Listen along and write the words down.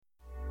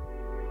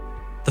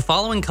The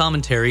following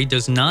commentary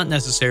does not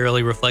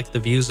necessarily reflect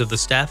the views of the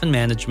staff and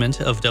management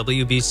of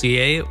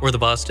WBCA or the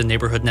Boston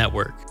Neighborhood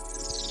Network.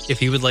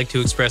 If you would like to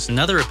express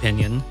another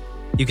opinion,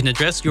 you can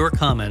address your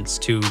comments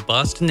to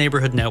Boston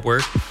Neighborhood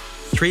Network,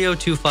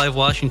 3025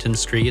 Washington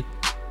Street,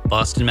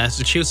 Boston,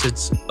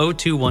 Massachusetts,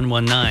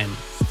 02119.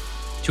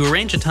 To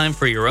arrange a time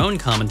for your own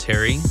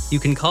commentary, you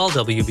can call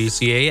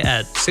WBCA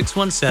at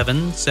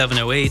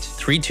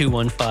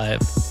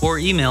 617-708-3215 or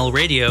email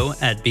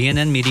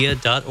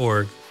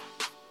radio@bnnmedia.org.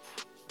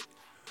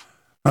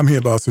 I'm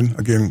here, Boston.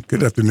 Again,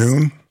 good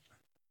afternoon.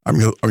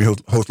 I'm your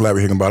host,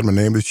 Larry Higginbottom. The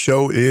name of the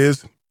show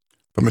is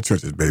From the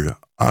Trenches, baby.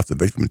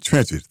 Observation from the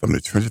trenches, from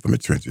the trenches, from the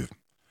trenches.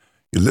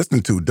 You're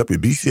listening to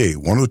WBCA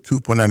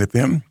 102.9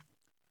 FM.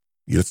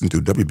 You're listening to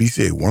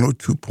WBCA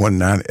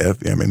 102.9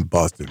 FM in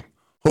Boston.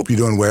 Hope you're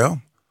doing well.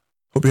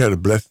 Hope you had a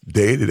blessed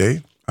day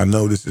today. I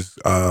know this is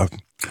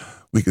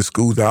week of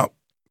school's out.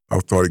 I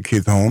started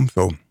kids home,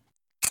 so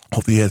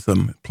hopefully you had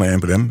some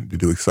plan for them to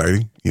do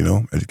exciting,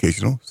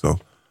 educational. So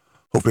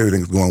hopefully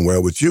everything's going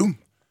well with you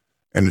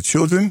and the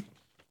children.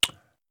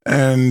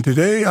 And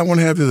today I want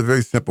to have just a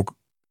very simple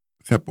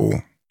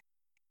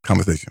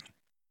conversation.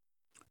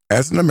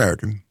 As an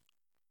American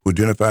who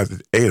identifies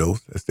as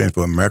ADOS, that stands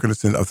for American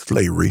Descendant of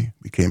Slavery,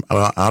 became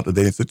out of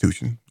that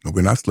institution. No,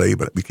 we're not slaves,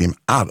 but we came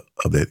out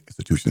of that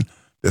institution.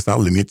 That's our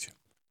lineage.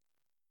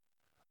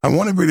 I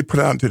want to really put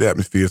out into the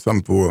atmosphere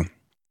something for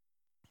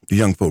the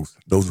young folks,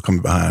 those who are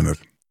coming behind us,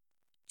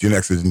 Gen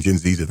Xers and Gen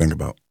Zs to think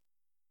about.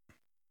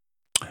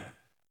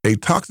 A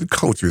toxic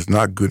culture is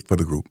not good for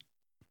the group.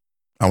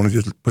 I want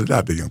to just put it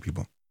out there, young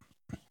people.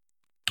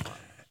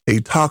 A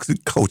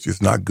toxic culture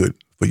is not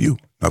good for you,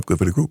 not good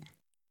for the group.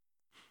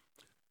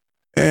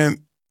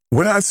 And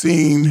what I've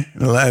seen in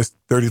the last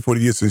 30, 40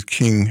 years since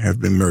King has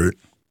been murdered,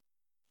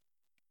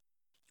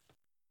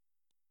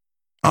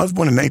 I was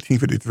born in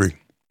 1953.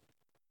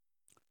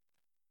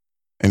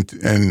 And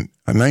in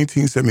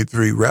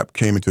 1973, rap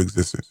came into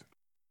existence.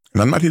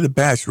 And I'm not here to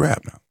bash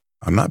rap now.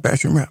 I'm not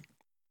bashing rap.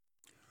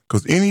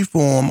 Because any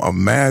form of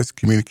mass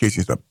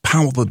communication is a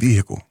powerful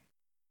vehicle,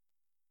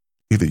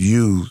 either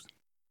used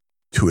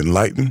to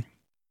enlighten,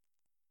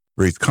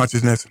 raise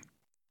consciousness,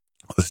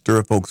 or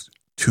stir folks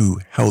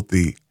to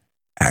healthy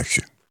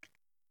action.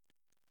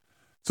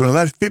 So in the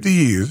last 50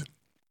 years,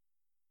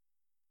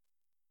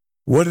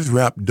 what has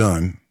rap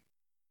done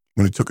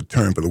when it took a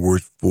turn for the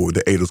worse for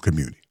the ADOS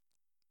community,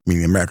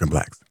 meaning American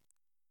blacks?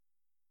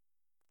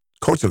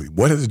 Culturally,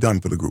 what has it done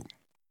for the group?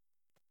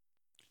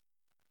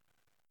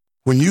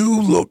 When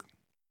you look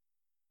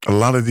at a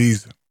lot of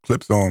these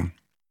clips on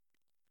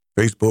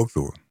Facebook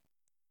or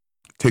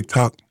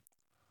TikTok,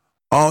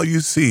 all you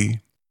see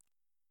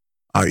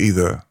are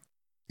either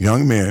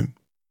young men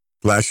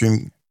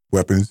flashing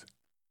weapons,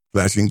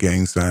 flashing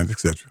gang signs,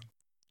 etc.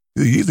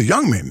 These are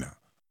young men now.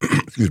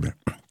 Excuse me.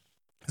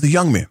 These are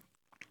young men.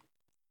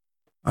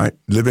 All right,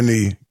 living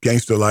the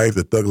gangster life,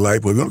 the thug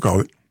life, whatever you want to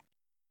call it.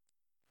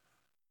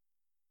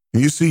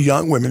 And you see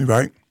young women,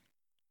 right,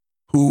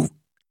 who,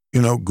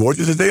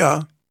 gorgeous as they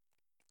are,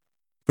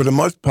 for the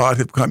most part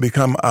have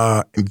become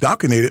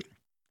indoctrinated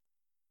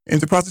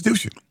into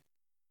prostitution.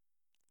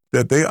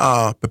 That they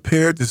are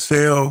prepared to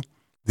sell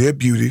their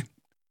beauty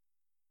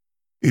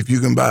if you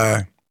can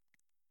pay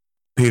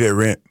their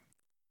rent,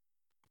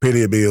 pay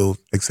their bills,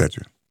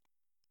 etc.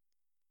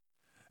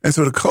 And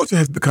so the culture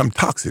has become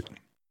toxic.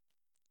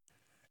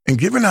 And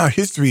given our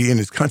history in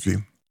this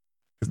country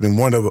has been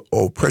one of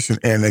oppression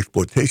and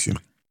exploitation,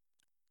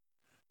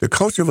 the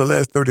culture of the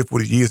last 30,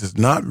 40 years has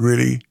not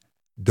really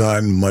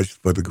done much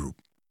for the group.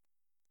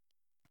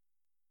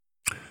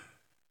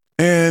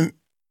 And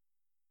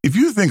if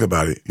you think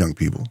about it, young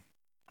people,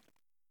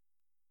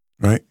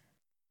 right?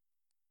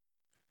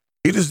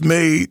 It has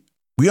made,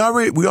 we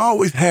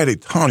always had a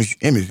tarnished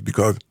image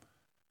because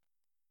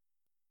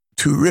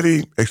to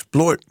really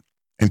exploit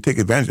and take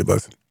advantage of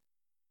us,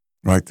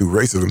 right, through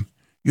racism,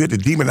 you had to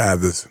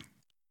demonize us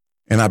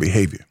and our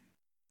behavior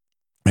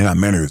and our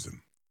mannerism.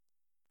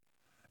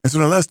 And so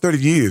in the last 30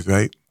 years,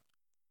 right,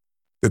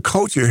 the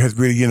culture has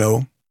really,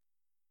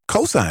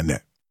 co-signed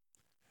that.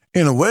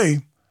 In a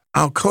way,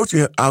 our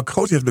culture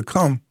has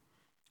become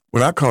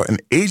what I call an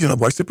agent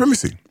of white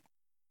supremacy.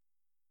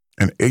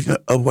 An agent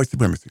of white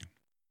supremacy.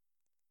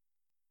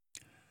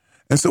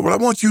 And so what I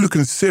want you to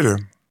consider,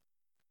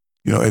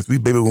 as we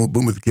baby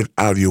boomers get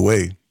out of your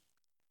way,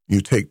 you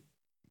take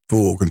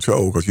full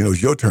control because,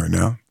 it's your turn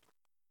now,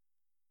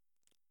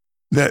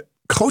 that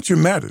culture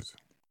matters.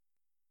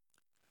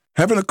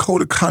 Having a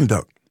code of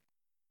conduct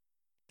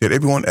that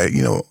everyone,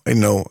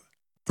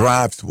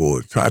 thrives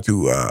towards, try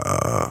to,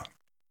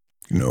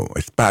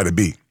 aspire to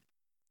be,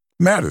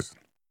 matters.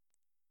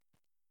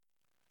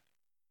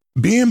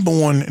 Being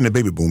born in the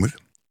baby boomers,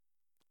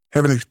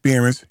 having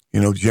experienced,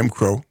 Jim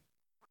Crow,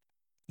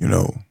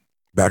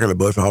 back of the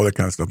bus, all that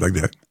kind of stuff like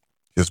that,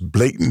 just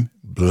blatant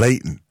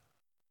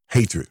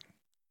hatred.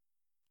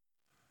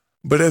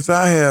 But as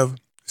I have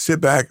sit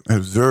back and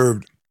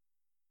observed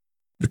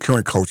the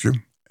current culture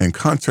and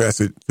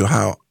contrasted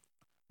to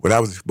what I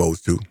was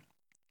exposed to,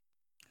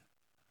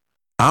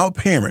 our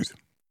parents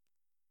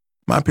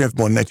My parents were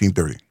born in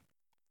 1930.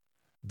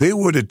 They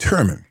were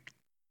determined.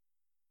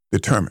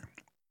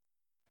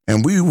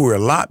 And we were a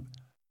lot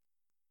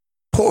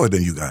poorer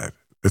than you guys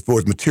as far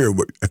as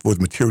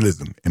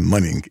materialism and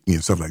money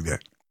and stuff like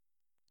that.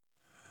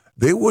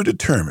 They were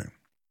determined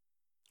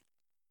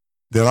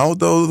that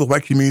although the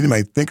white community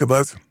might think of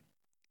us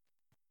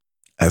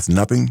as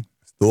nothing,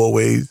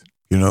 stowaways,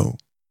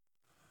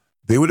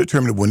 they were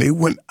determined when they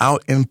went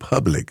out in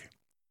public,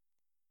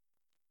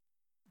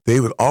 they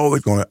were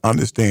always going to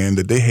understand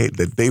that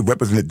they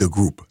represented the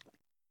group.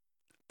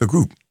 The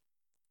group.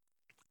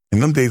 In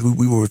them days,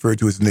 we were referred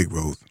to as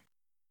Negroes.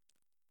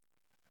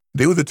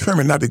 They were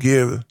determined not to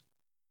give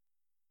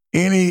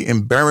any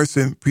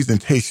embarrassing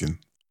presentation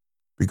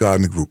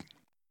regarding the group.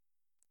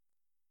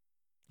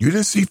 You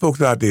didn't see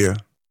folks out there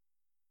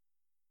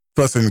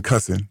fussing and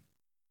cussing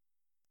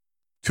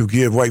to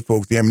give white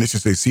folks the ammunition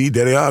to say, see,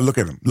 there they are, look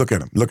at them. They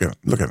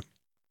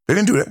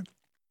didn't do that.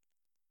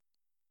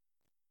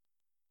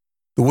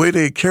 The way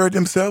they carried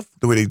themselves,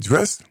 the way they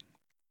dressed,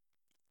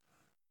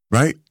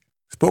 right,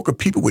 spoke of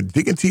people with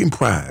dignity and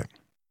pride.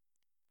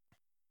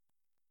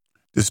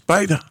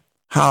 Despite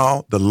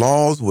how the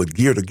laws were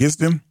geared against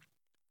them,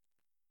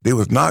 they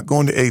was not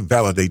going to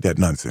validate that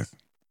nonsense.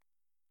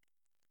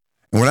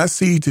 And when I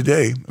see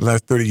today, the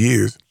last 30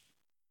 years,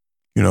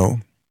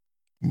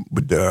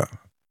 with the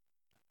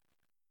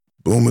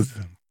boomers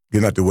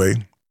getting out the way,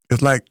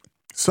 it's like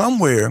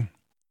somewhere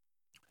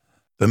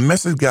the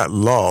message got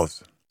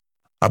lost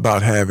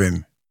about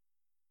having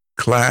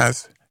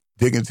class,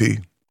 dignity,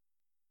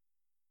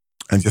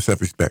 and just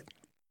self-respect.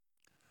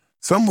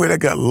 Somewhere that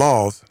got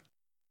lost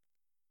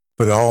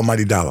for the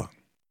almighty dollar.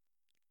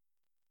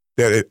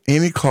 That at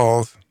any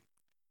cost,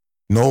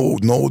 no,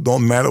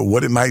 don't matter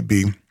what it might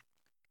be,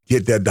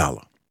 get that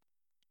dollar.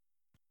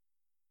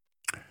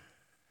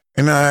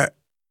 And I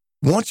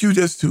want you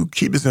just to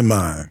keep this in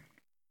mind,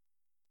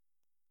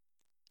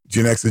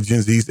 Gen X and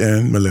Gen Zs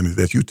and millennials,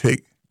 that you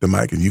take the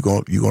mic and you're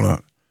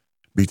gonna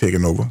be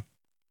taken over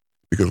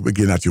because we're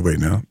getting out your way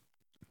now.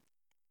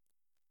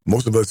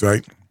 Most of us,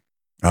 right,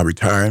 are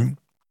retiring,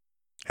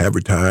 have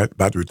retired,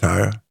 about to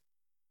retire.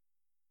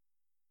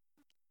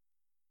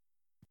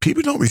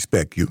 People don't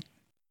respect you.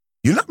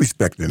 You're not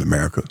respected in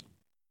America,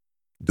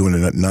 doing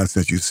the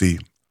nonsense you see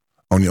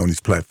on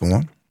these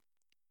platforms,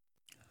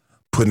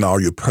 putting all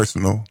your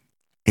personal,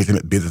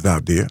 intimate business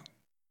out there.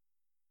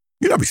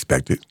 You're not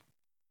respected.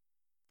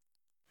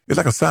 It's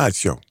like a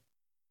sideshow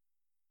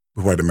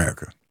with white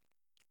America.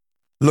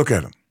 Look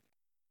at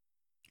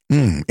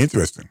them.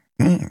 Interesting.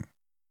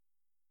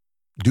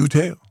 Do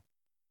tell.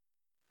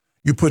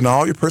 You're putting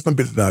all your personal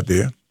business out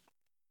there.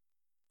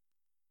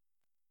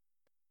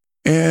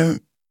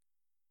 And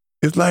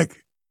it's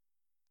like,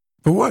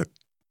 for what?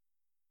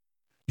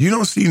 You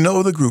don't see no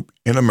other group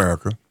in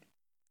America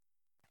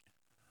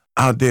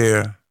out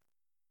there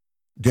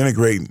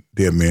denigrating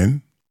their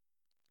men,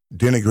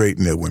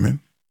 denigrating their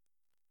women,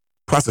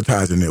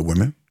 proselytizing their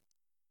women.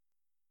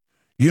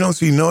 You don't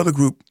see no other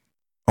group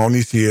on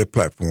these here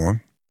platforms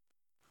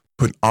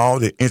putting all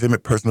their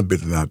intimate personal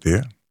business out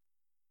there.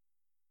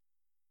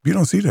 You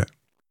don't see that.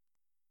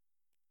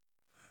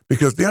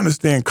 Because they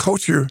understand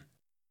culture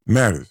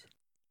matters.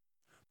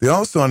 They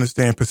also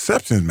understand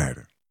perceptions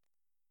matter.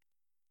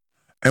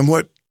 And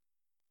what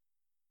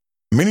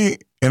many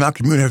in our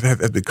community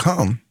have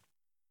become,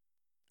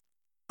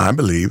 I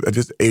believe, are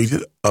just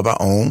agents of our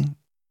own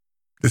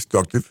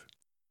destructive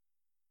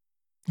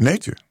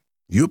nature.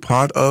 You're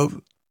part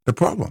of the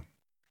problem.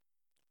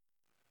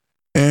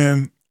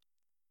 And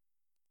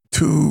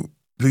to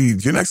the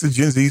Gen X's,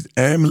 Gen Z's,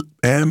 and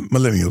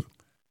millennials,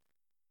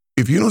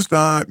 if you don't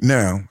start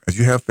now, as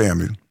you have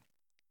family,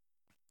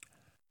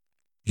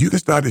 you can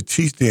start to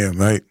teach them,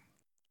 right,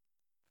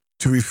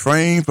 to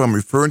refrain from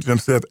referring to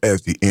themselves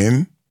as the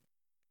N,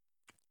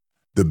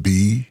 the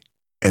B,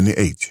 and the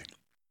H.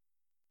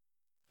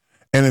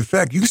 And in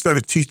fact, you can start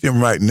to teach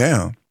them right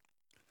now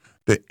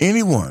that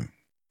anyone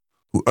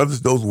who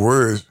utters those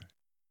words,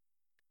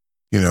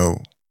 in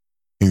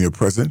your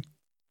presence,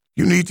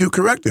 you need to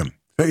correct them.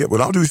 Say,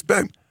 with all due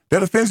respect,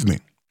 that offends me.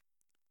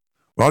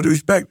 With all due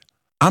respect,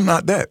 I'm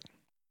not that.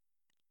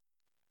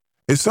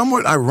 It's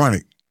somewhat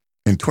ironic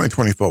in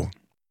 2024.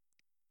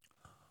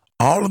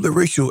 All of the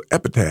racial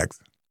epithets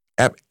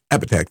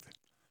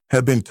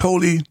have been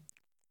totally,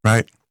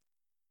 right,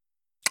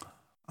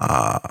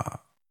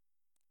 out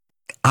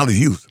of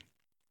use,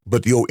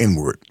 but the old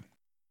N-word.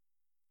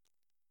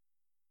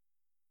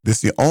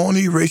 This is the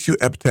only racial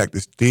epithet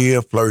that's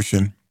still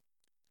flourishing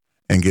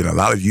and getting a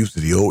lot of use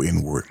of the old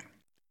N-word.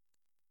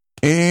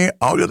 And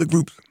all the other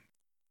groups,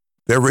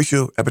 their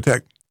racial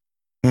epithet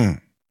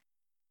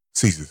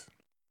ceases.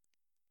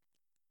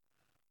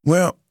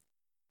 Well,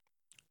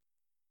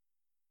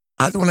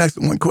 I just want to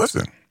ask one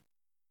question.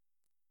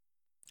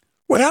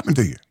 What happened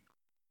to you?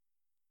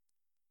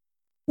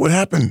 What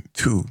happened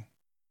to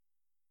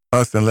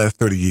us in the last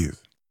 30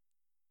 years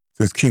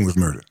since King was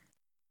murdered?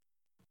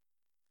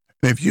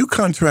 And if you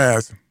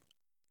contrast,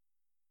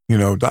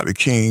 Dr.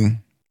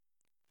 King,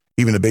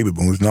 even the baby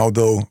boomers, and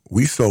although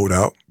we sold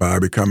out by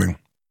becoming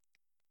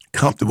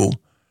comfortable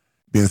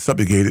being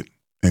subjugated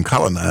and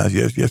colonized.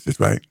 Yes, that's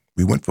right.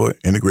 We went for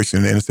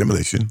integration and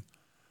assimilation.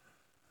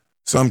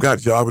 Some got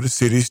jobs with the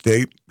city,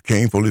 state,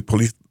 became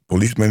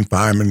policemen,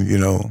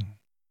 firemen,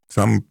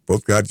 Some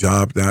folks got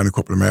jobs down in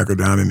corporate America,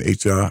 down in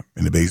HR,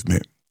 in the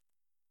basement.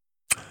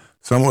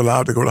 Some were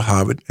allowed to go to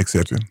Harvard,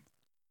 etc.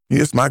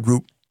 Yes, my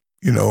group,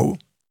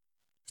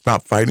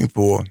 stopped fighting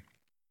for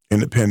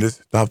independence,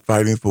 stopped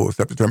fighting for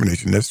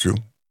self-determination. That's true.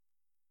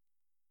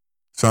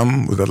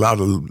 Some was allowed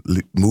to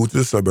move to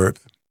the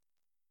suburbs.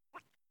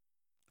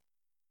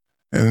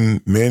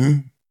 And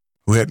men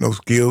who had no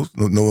skills,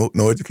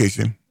 no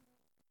education,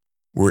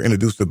 were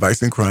introduced to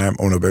vice and crime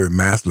on a very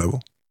mass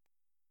level.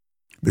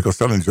 Because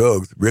selling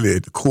drugs, really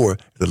at the core,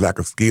 is a lack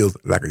of skills,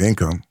 lack of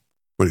income.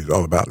 What it's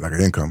all about, lack of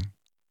income.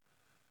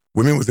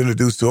 Women was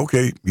introduced to,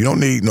 okay, you don't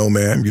need no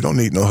man, you don't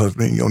need no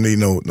husband, you don't need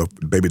no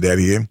baby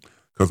daddy here,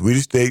 because we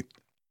the state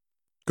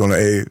going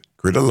to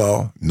create a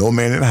law, no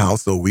man in the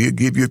house, so we'll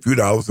give you a few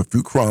dollars, a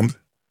few crumbs.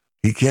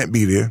 He can't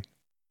be there.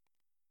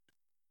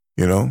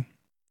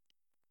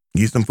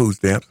 Give some food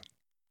stamps.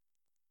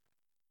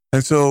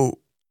 And so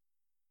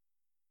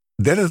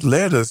that has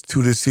led us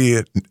to this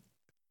here,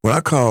 what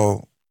I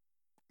call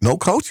no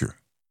culture.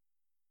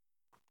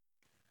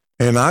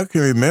 And I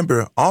can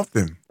remember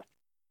often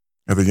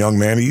as a young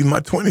man, even in my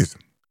 20s,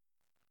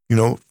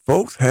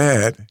 folks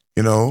had,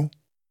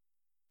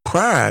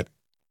 pride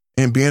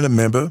in being a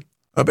member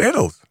of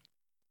Edos.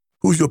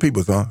 Who's your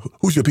people, son?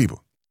 Who's your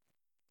people?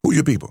 Who's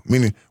your people?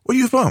 Meaning, where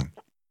you from?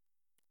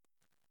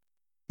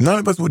 None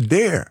of us would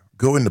dare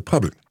go into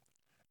public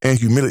and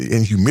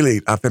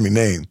humiliate our family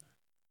name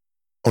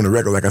on the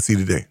record like I see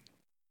today.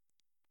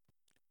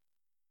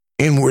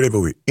 N-word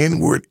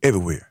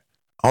everywhere.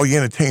 All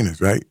your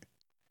entertainers, right?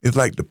 It's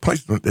like the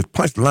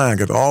punchline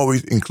got to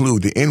always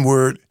include the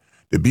N-word,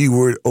 the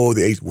B-word, or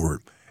the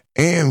H-word.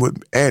 And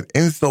would add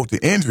insult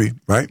to injury,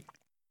 right?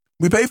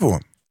 We pay for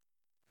them.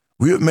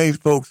 We have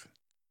made folks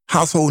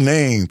household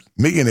names,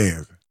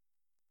 millionaires,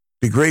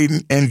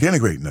 degrading and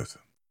denigrating us.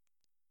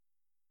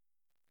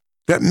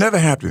 That never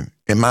happened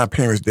in my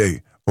parents'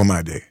 day or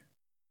my day.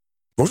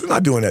 Folks are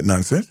not doing that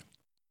nonsense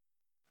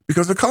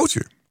because of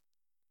culture.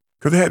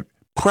 Because they had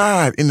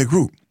pride in the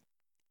group.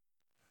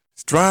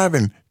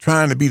 Striving,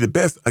 trying to be the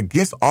best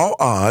against all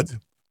odds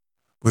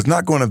was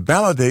not going to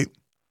validate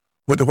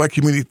what the white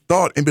community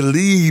thought and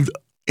believed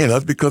in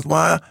us, because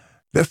why?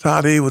 That's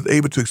how they was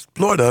able to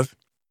exploit us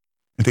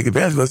and take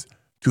advantage of us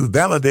to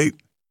validate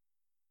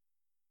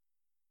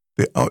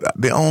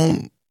their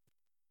own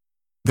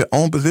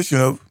position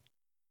of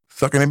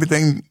sucking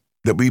everything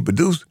that we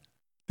produced,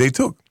 they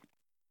took.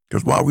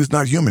 Because why? We was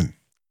not human.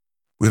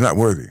 We was not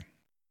worthy.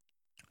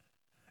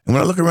 And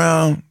when I look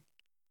around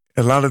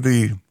at a lot of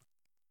the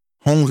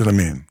homes that I'm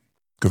in,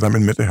 because I'm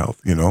in mental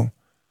health,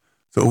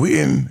 so we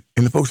in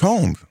the folks'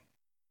 homes.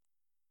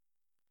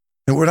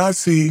 And what I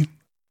see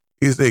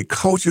is a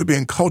culture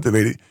being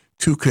cultivated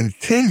to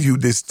continue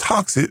this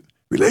toxic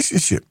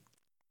relationship.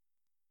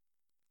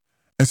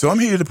 And so I'm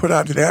here to put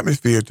out to the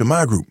atmosphere to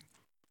my group,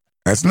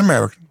 as an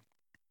American,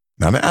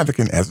 not an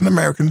African, as an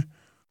American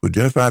who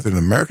identifies as an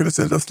American in the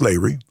sense of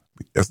slavery,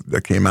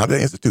 that came out of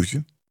that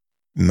institution.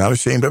 I'm not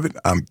ashamed of it.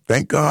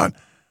 Thank God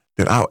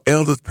that our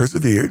elders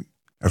persevered.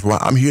 That's why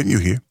I'm here and you're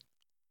here.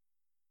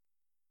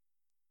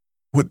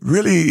 What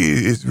really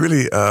is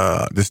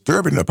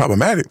disturbing or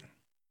problematic,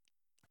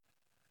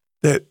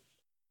 that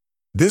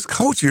this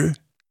culture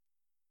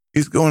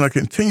is going to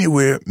continue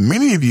where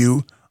many of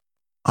you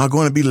are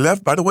going to be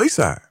left by the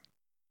wayside.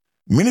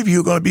 Many of you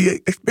are going to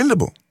be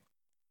expendable.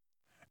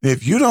 And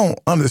if you don't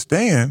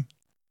understand,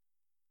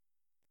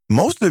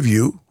 most of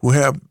you who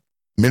have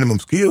minimum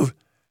skills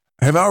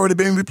have already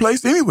been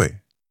replaced anyway.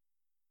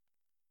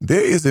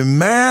 There is a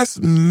mass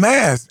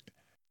invasion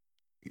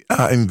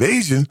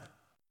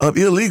of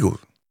illegals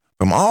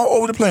from all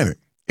over the planet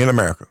in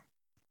America.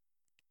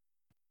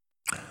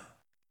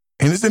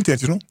 And it's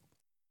intentional.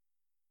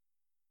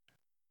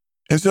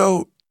 And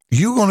so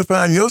you're going to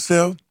find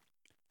yourself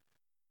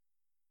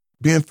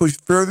being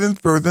pushed further and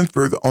further and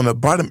further on the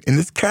bottom in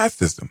this caste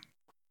system.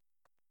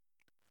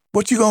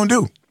 What you going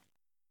to do?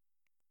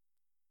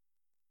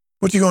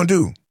 What you going to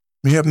do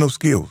when you have no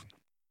skills?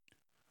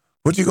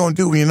 What you going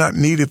to do when you're not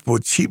needed for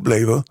cheap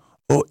labor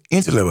or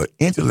entry-level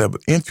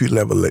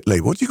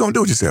labor? What you going to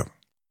do with yourself?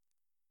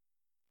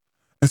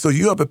 And so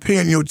you are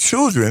preparing your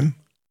children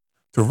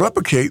to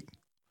replicate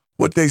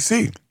what they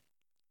see.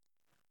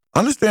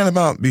 Understand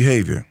about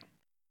behavior.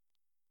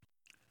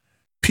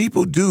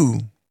 People do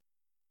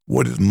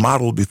what is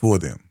modeled before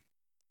them.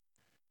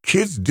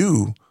 Kids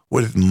do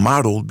what is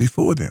modeled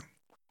before them.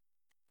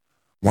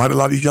 Why do a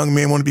lot of these young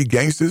men want to be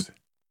gangsters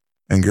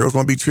and girls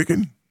want to be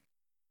tricking?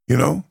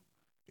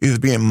 It is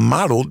being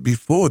modeled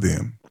before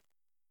them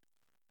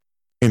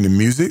in the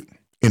music,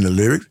 in the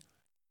lyrics.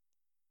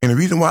 And the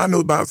reason why I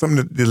know about some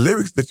of the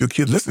lyrics that your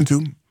kids listen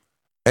to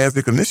as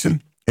a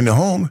clinician in the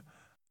home,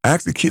 I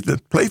ask the kids to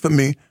play for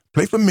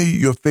me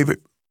your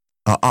favorite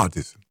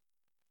artist.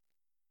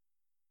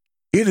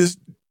 It is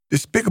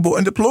despicable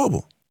and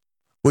deplorable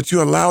what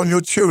you're allowing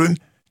your children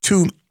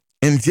to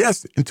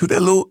ingest into their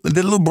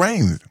little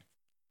brains.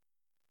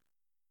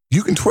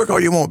 You can twerk all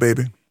you want,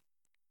 baby.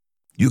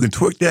 You can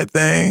twerk that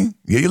thing.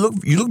 Yeah, you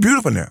look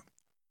beautiful now.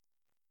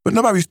 But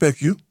nobody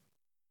respects you.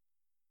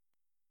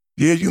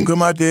 Yeah, you can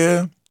come out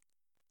there,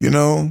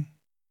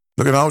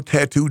 looking all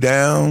tattooed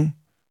down,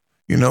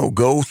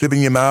 gold slip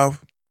in your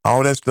mouth,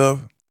 all that stuff,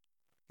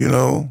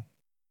 Nobody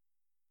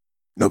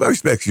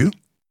respects you.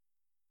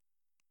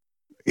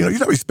 You're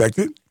not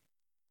respected.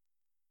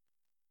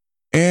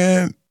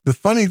 And the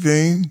funny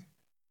thing,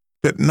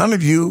 that none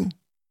of you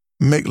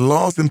make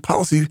laws and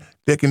policies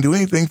that can do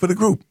anything for the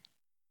group.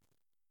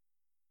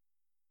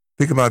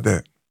 Think about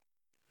that.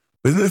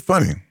 But isn't it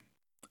funny?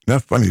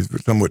 Not funny,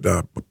 it's somewhat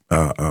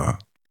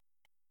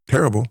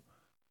terrible,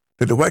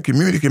 that the white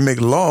community can make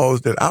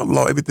laws that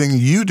outlaw everything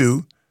you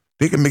do.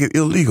 They can make it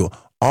illegal.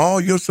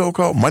 All your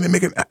so-called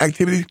money-making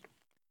activities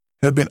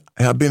have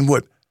been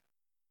what?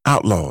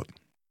 Outlawed.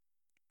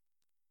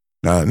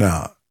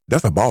 Now,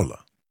 that's a baller.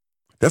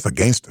 That's a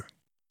gangster.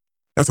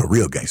 That's a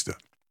real gangster.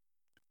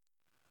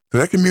 So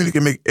that community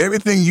can make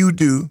everything you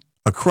do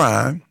a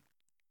crime,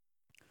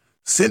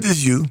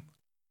 sentence you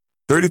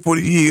 30,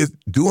 40 years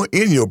doing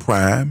in your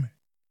prime.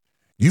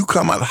 You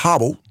come out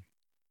hobbled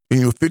in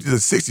your 50s or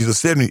 60s or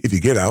 70s if you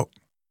get out.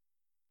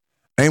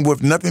 Ain't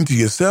worth nothing to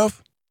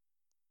yourself,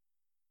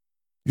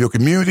 your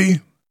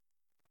community,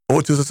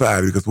 or to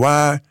society. Because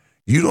why?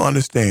 You don't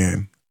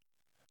understand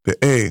that,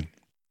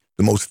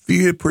 the most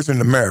feared person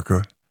in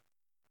America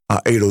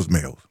are those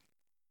males.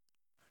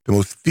 The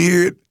most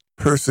feared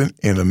person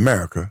in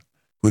America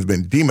who has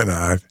been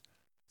demonized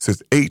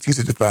since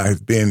 1865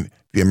 has been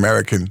the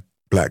American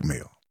black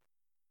male.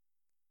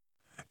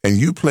 And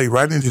you play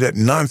right into that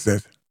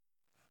nonsense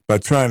by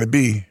trying to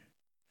be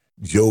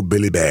Joe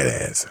Billy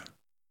Badass.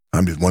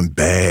 I'm just one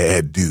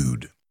bad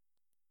dude.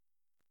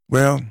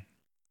 Well,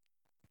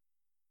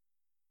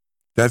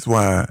 that's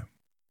why,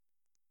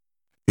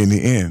 in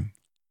the end,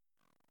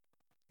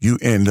 you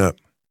end up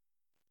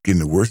getting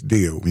the worst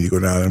deal when you go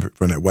down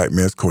from that white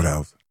man's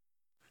courthouse.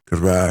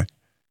 Because,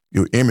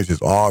 your image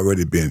has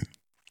already been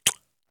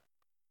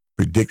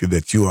predicted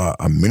that you are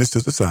a menace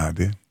to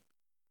society,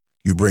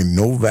 you bring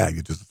no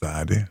value to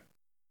society,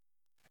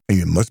 and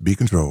you must be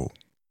controlled.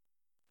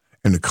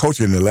 And the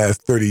culture in the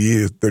last 30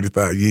 years,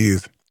 35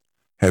 years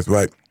has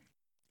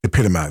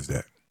epitomized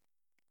that.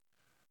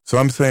 So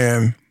I'm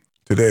saying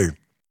today,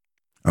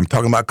 I'm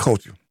talking about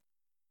culture.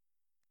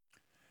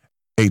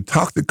 A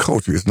toxic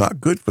culture is not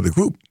good for the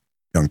group,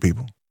 young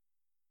people.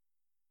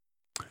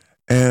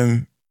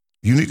 And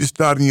you need to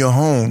start in your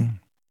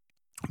home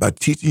by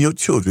teaching your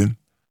children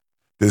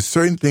there's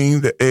certain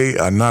things that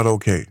are not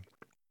okay.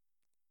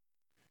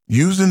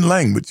 Using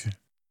language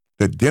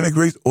that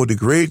denigrates or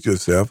degrades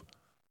yourself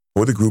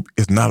or the group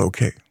is not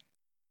okay.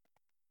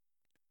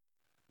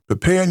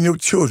 Preparing your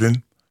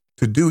children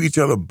to do each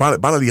other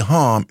bodily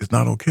harm is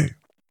not okay.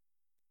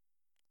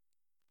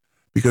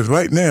 Because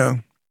right now,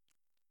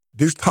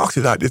 this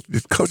culture out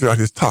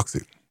here is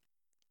toxic.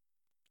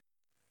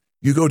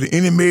 You go to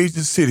any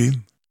major city,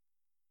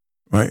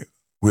 right,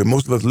 where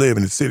most of us live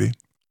in the city,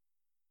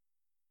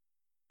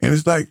 and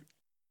it's like,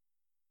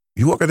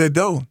 you walk out that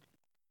door,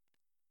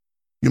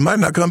 you might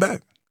not come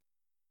back.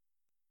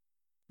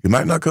 You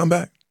might not come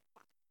back.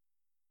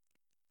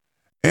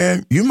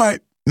 And you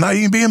might not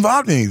even be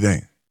involved in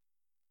anything.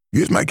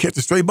 You just might catch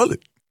a stray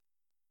bullet.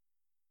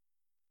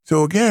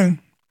 So again,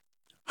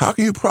 how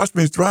can you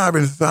prosper and thrive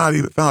in a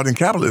society founded in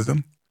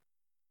capitalism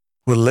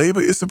where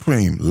labor is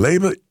supreme?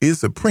 Labor is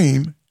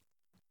supreme.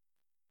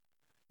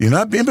 You're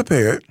not being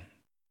prepared.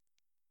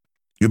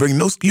 You bring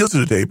no skills to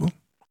the table.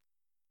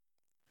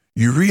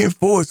 You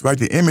reinforce,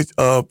 the image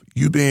of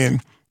you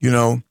being,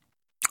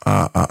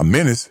 a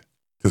menace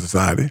to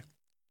society.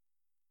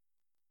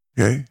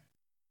 Okay?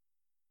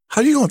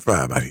 How are you going to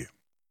thrive out here?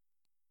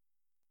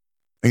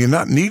 And you're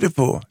not needed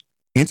for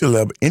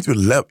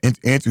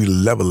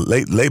entry-level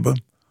labor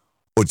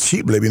or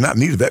cheap labor. You're not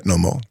needed for that no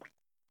more.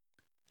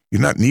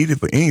 You're not needed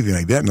for anything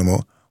like that no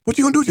more. What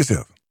you going to do with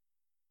yourself?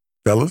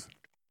 Fellas?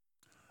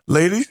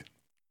 Ladies?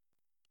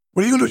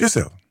 What are you going to do with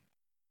yourself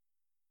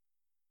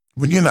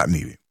when you're not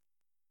needed?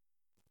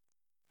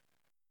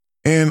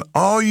 And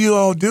all you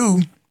all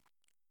do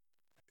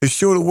is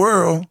show the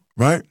world,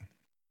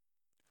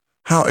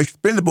 how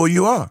expendable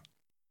you are.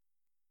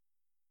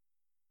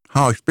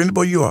 How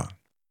expendable you are.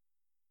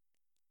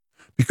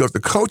 Because the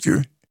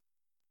culture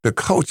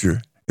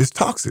is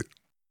toxic.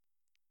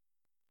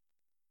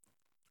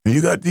 And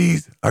you got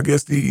these,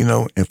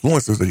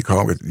 influencers that you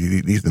call it,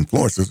 these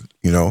influencers,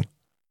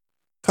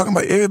 talking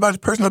about everybody's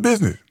personal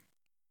business.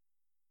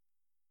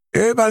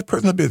 Everybody's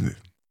personal business.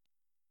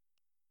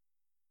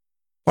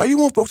 Why you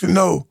want folks to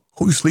know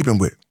who you're sleeping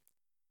with?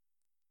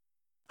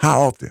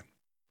 How often?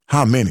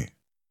 How many?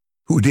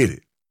 Who did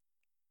it?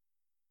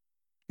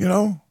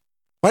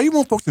 Why you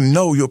want folks to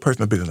know your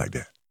personal business like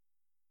that?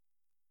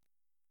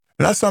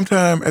 And I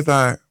sometimes, as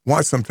I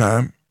watch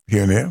sometime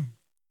here and there,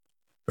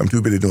 I'm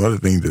too busy doing other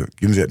things to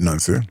get into that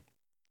nonsense.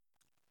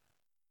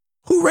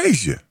 Who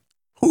raised you?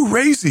 Who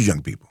raised these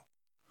young people?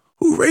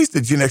 Who raised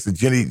the Gen X, the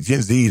Gen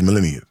Zs,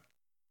 millennials?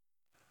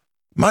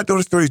 My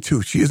daughter's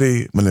 32. She is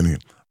a millennial.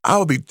 I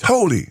would be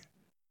totally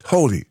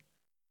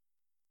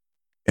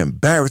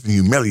embarrassed and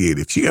humiliated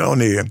if she got on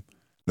there and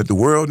let the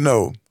world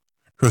know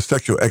her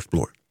sexual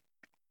exploit.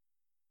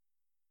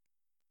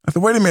 I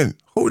said, wait a minute,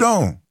 hold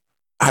on.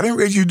 I didn't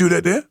raise you to do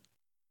that there.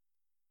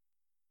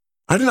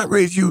 I did not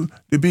raise you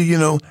to be,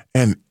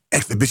 an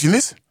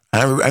exhibitionist.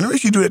 I didn't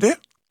raise you to do that there.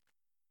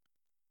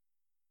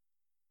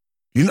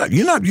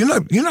 You're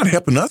not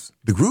helping us,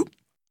 the group.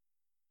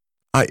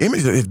 Our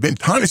image has been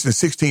tarnished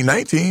since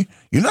 1619.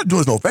 You're not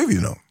doing us no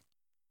favor,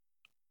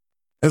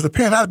 As a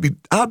parent,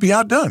 I'd be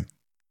outdone.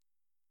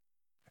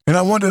 And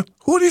I wonder,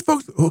 who are these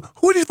folks?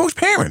 Who are these folks'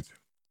 parents?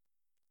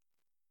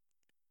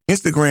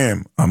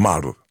 Instagram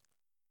models,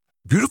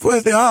 beautiful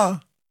as they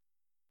are.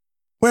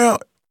 Well,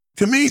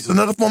 to me, it's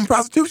another form of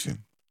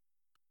prostitution.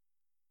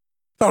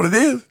 That's all it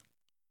is.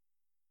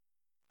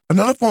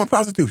 Another form of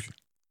prostitution.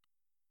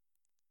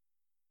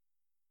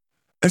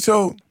 And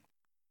so,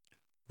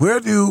 where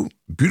do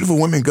beautiful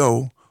women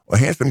go or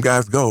handsome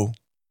guys go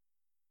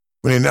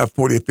when they're not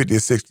 40 or 50 or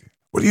 60?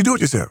 What do you do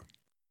with yourself?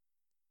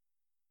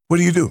 What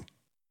do you do?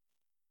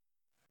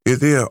 Is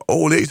there an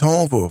old age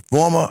home for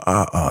former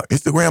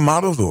Instagram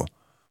models or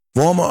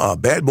former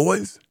bad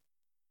boys?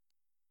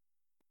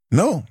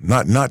 No,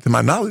 not to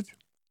my knowledge.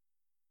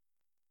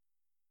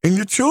 And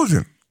your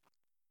children.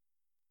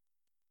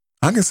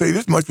 I can say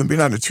this much from being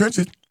out in the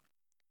trenches,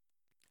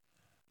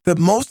 that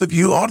most of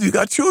you, all of you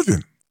got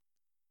children.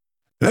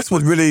 And that's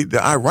what's really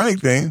the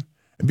ironic thing.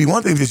 It'd be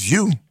one thing if it's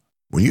you.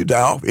 When you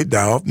die off, it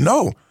die off.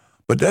 No.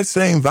 But that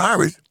same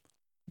virus,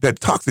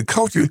 that toxic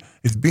culture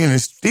is being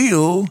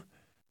instilled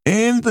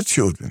in the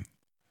children.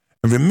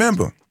 And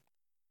remember,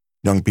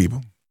 young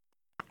people,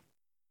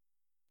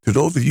 to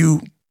those of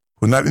you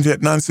who are not into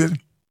that nonsense,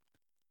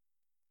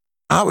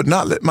 I would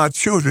not let my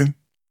children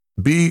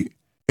be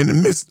in the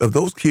midst of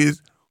those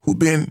kids who've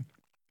been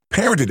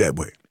parented that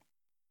way.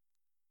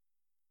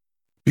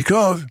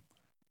 Because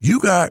you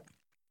got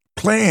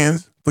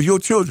plans for your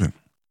children.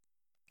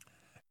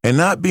 And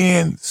not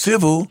being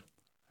civil,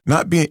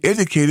 not being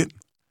educated,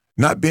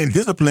 not being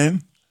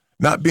disciplined,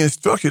 not being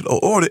structured or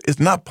ordered is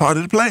not part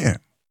of the plan.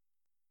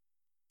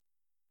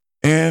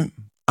 And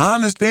I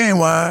understand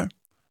why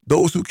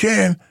those who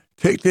can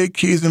take their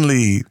kids and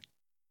leave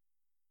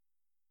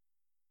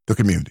the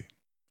community.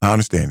 I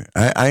understand it.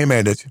 I ain't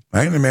mad at you.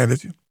 I ain't mad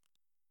at you.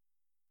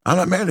 I'm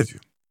not mad at you.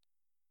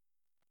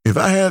 If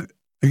I had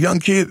a young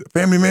kid,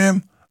 family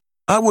man,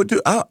 I would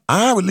do.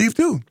 I would leave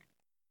too.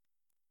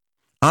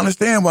 I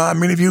understand why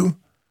many of you,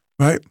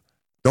 right,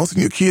 don't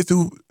send your kids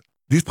to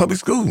these public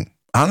schools.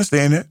 I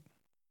understand that.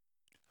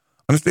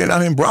 I understand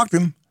out here in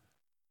Brockton,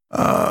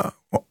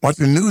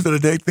 watching the news the other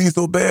day, things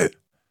so bad,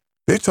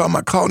 they're talking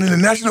about calling in the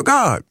National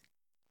Guard.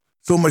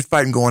 So much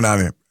fighting going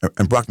on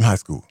in Brockton High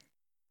School.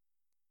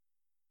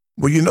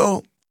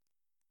 Well,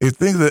 if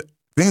things are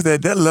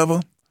at that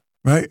level,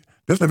 right,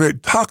 there's a very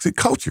toxic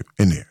culture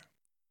in there.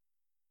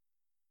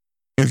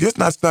 And it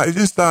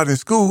didn't start in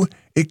school,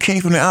 it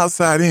came from the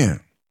outside in.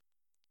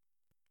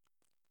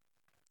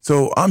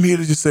 So I'm here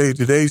to just say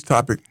today's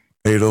topic,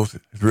 Ados,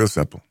 is real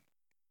simple.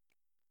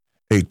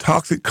 A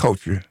toxic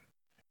culture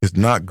is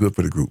not good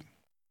for the group.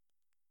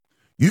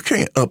 You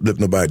can't uplift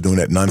nobody doing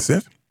that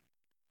nonsense.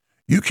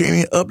 You can't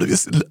even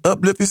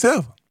uplift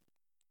yourself.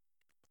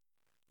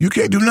 You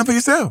can't do nothing for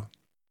yourself.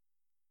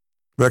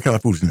 That kind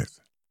of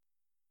foolishness.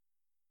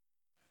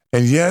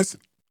 And yes,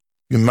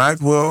 you might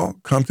as well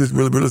come to this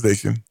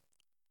realization.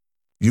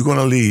 You're going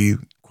to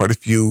leave quite a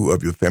few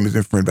of your families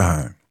and friends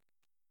behind.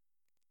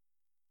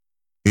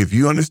 If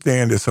you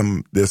understand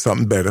there's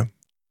something better,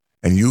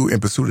 and you in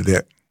pursuit of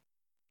that,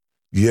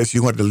 yes,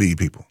 you're going to lead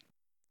people.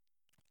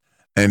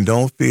 And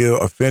don't feel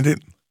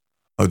offended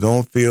or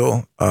don't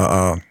feel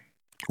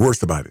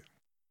worse about it.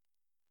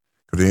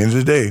 Because at the end of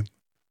the day,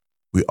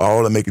 we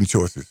all are making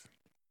choices.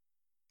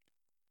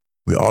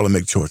 We all are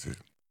making choices.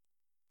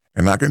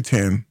 And I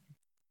contend,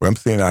 what I'm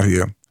saying out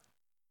here,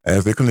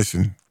 as a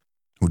clinician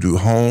who do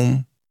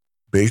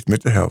home-based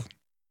mental health,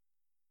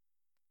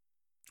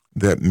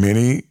 that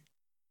many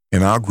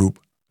in our group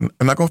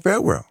are not going to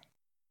fare well.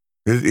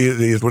 It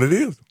is what it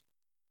is.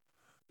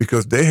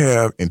 Because they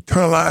have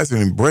internalized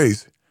and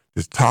embraced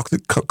this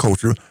toxic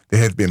culture that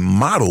has been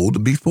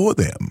modeled before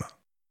them.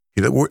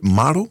 Hear that word,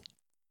 model?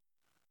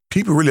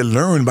 People really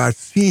learn by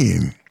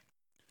seeing.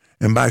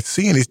 And by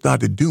seeing, they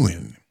start to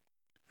doing.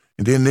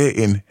 And then they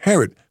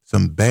inherit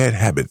some bad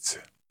habits.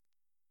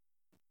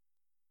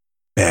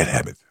 Bad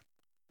habits.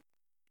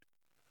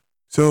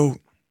 So,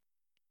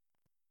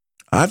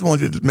 I just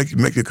wanted to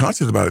make you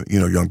conscious about it,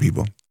 young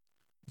people.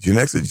 Gen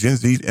Xers, Gen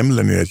Zs, and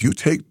millennials, you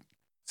take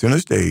center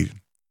stage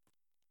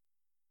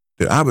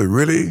that I would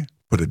really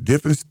put a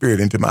different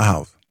spirit into my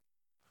house.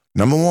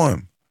 Number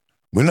one,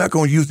 we're not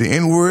going to use the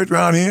N word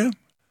around here,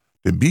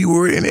 the B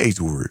word and the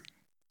H word.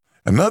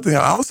 Another thing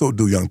I also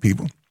do, young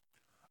people,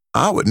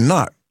 I would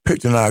not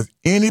patronize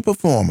any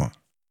performer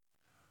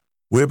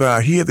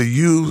whereby he had to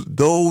use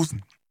those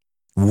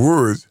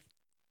words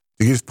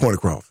to get his point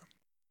across.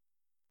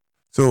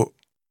 So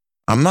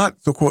I'm not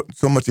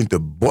so much into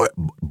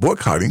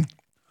boycotting.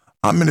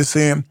 I'm in this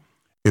saying,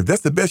 if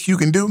that's the best you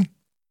can do,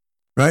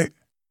 right,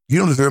 you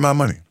don't deserve my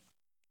money.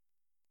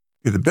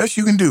 If the best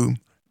you can do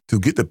to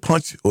get the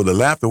punch or the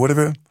laugh or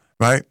whatever,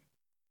 right,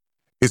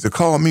 is to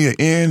call me an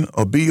N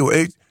or B or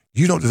H,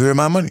 you don't deserve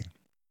my money.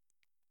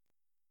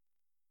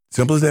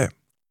 Simple as that.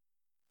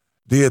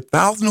 There are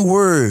thousands of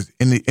words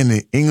in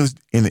the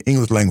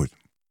English language.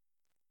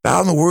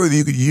 Thousands of words that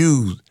you could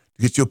use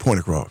to get your point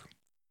across.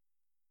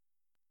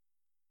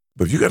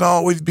 But if you got to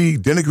always be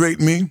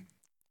denigrating me,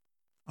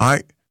 all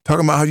right,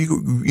 talking about how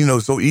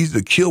it's so easy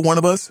to kill one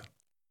of us,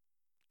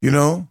 you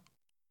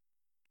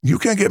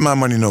can't get my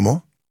money no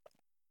more.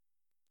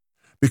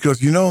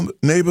 Because,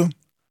 neighbor,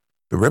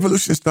 the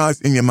revolution starts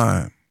in your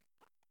mind.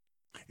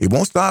 It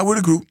won't start with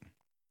a group.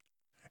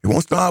 It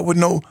won't start with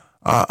no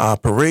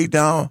parade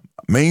down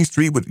Main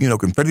Street with,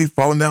 confetti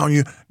falling down on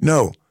you.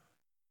 No.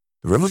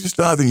 The revolution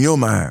starts in your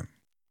mind.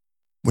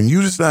 When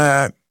you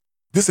decide,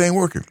 this ain't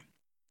working.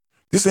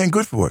 This ain't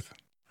good for us.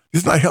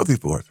 This is not healthy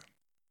for us.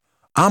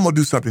 I'm going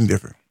to do something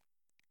different.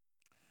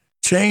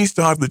 Change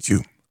starts with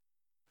you.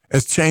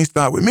 As change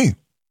started with me.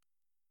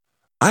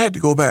 I had to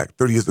go back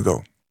 30 years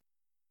ago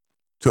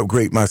to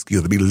upgrade my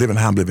skills, to be living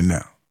how I'm living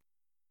now.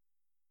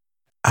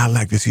 I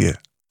like this here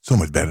so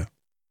much better.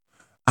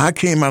 I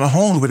came out of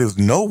homes where there was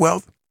no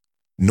wealth,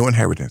 no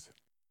inheritance.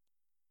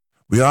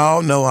 We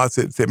all know, I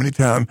said many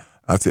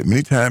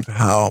times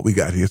how we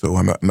got here, so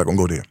I'm not going to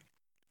go there.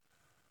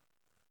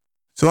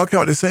 So I came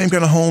out of the same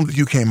kind of home that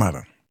you came out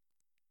of.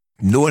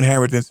 No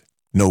inheritance,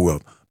 no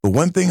wealth. But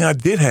one thing I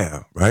did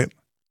have, right?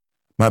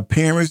 My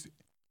parents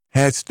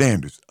had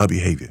standards of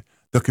behavior.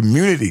 The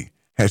community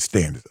had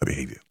standards of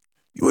behavior.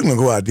 You wasn't going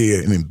to go out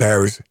there and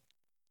embarrass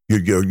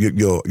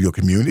your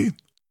community,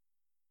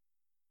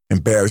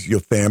 embarrass your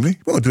family.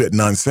 You won't do that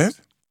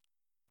nonsense.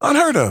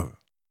 Unheard of.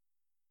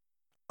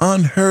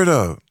 Unheard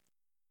of.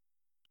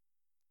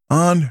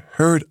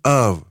 Unheard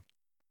of.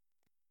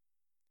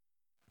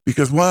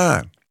 Because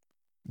why?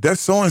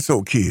 That's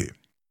so-and-so kid.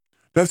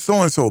 That's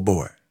so-and-so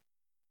boy.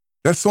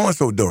 That's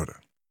so-and-so daughter.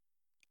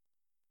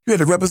 You had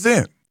to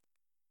represent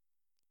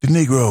the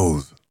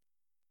Negroes.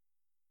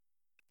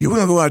 You weren't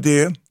going to go out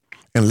there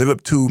and live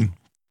up to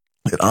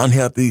that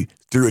unhealthy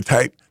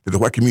stereotype that the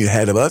white community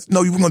had of us.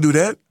 No, you weren't going to do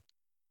that.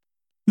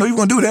 No, you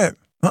weren't going to do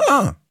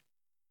that.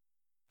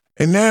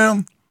 And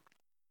now,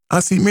 I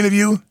see many of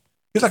you,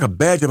 it's like a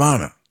badge of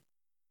honor.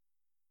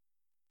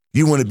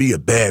 You want to be a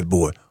bad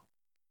boy.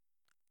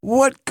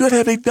 What good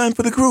have they done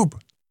for the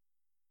group?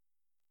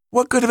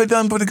 What good have they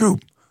done for the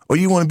group? Or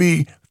you want to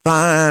be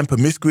fine,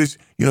 promiscuous,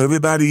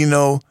 everybody, hitting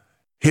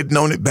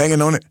on it,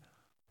 banging on it.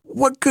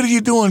 What good are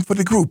you doing for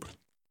the group?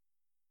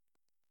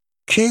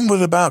 King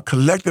was about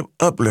collective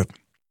uplift.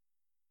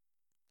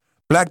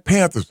 Black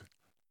Panthers,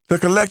 the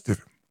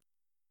collective.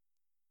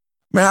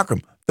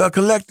 Malcolm, the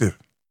collective.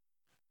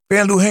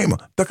 Fannie Lou Hamer,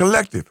 the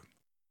collective.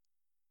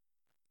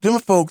 Them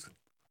folks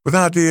was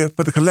out there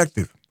for the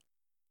collective.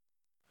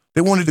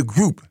 They wanted the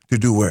group to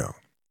do well.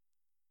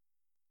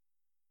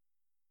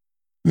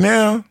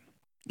 Now,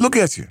 look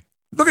at you.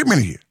 Look at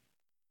me here.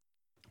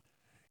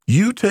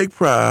 You take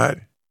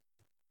pride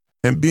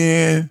in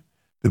being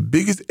the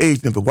biggest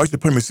agent for white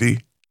supremacy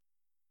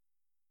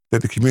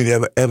that the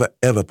community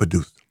ever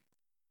produced.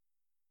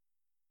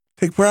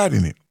 Take pride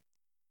in it.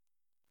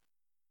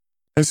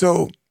 And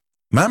so,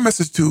 my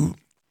message to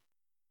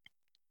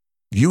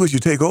you as you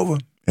take over,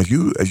 as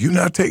you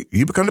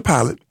become the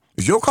pilot,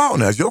 it's your call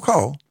now, it's your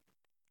call.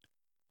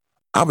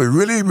 I would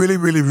really, really,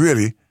 really,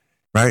 really,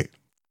 right,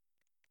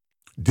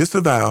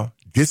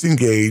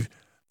 disengage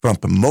from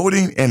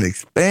promoting and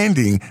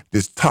expanding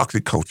this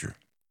toxic culture.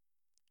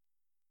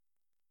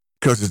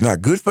 Because it's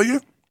not good for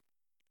you.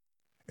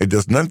 It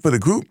does nothing for the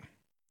group.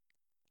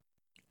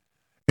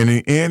 In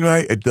the end,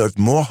 right, it does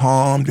more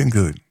harm than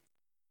good.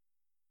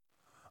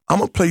 I'm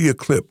going to play you a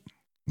clip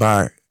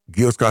by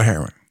Gil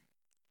Scott-Heron.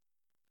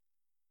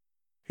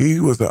 He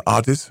was an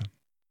artist,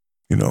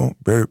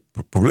 very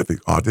prolific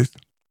artist,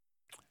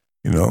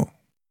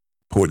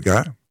 poet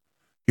guy.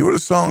 He wrote a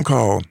song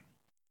called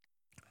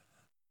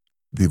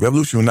The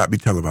Revolution Will Not Be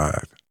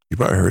Televised. You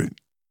probably heard it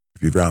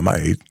if you're around my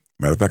age.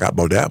 Matter of fact, I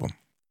bought the album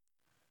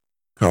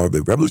called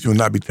The Revolution Will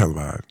Not Be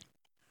Televised.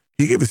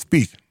 He gave a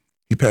speech.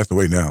 He passed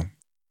away now.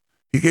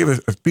 He gave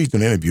a speech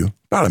in an interview,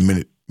 about a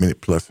minute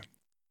plus,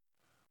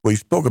 where he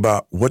spoke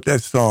about what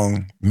that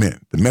song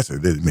meant, the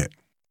message that it meant.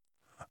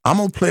 I'm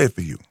going to play it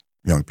for you,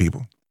 young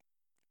people.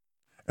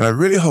 And I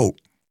really hope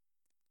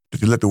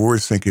that you let the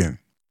words sink in.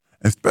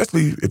 And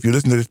especially if you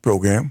listen to this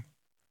program,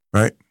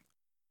 right?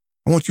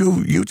 I want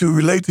you to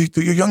relate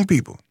to your young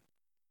people.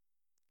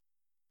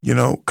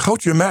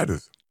 Culture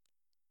matters.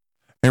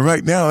 And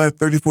right now, after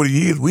 30, 40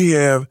 years, we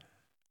have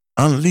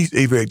unleashed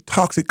a very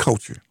toxic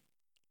culture.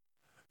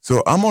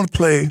 So I'm going to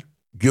play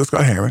Gil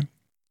Scott-Heron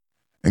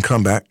and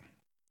come back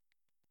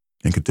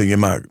and continue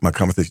my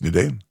conversation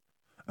today.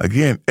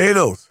 Again,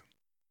 ADOS,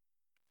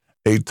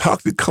 a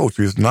toxic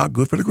culture is not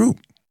good for the group.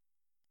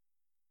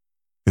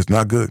 It's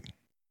not good.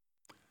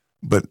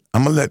 But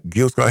I'm going to let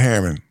Gil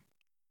Scott-Heron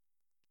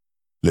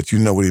let you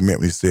know what he meant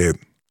when he said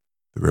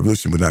the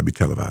revolution would not be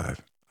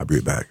televised. I'll be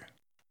right back.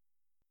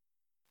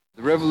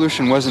 The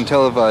revolution wasn't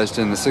televised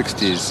in the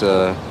 60s.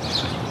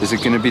 Is it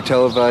going to be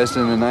televised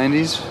in the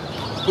 90s?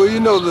 Well, you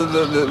know,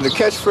 the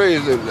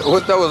catchphrase,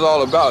 what that was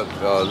all about,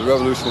 the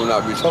revolution will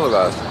not be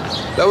televised,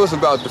 that was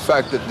about the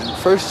fact that the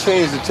first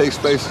change that takes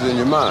place is in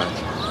your mind.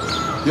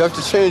 You have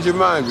to change your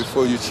mind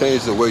before you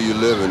change the way you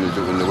live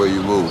and the way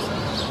you move.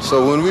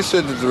 So when we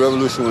said that the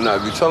revolution will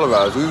not be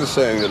televised, we were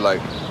saying that,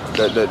 like,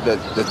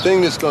 that the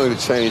thing that's going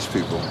to change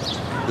people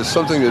is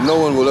something that no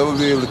one will ever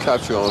be able to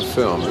capture on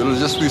film. It'll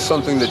just be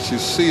something that you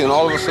see, and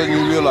all of a sudden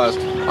you realize,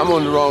 I'm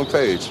on the wrong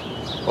page,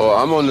 or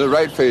I'm on the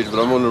right page,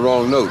 but I'm on the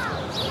wrong note.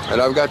 And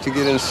I've got to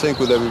get in sync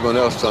with everyone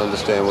else to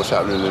understand what's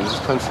happening in this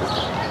country.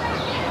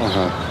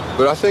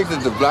 But I think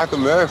that the black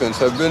Americans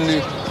have been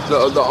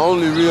the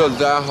only real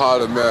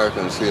die-hard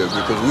Americans here,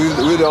 because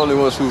we're the only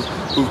ones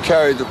who've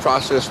carried the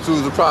process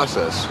through the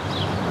process.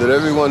 That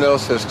everyone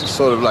else has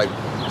sort of like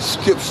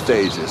skipped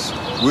stages.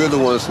 We're the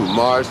ones who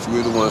marched,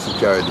 we're the ones who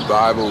carried the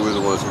Bible, we're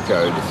the ones who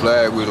carried the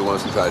flag, we're the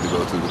ones who tried to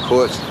go through the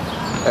courts.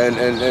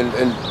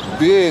 And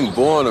being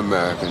born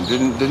American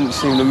didn't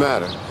seem to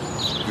matter,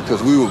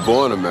 because we were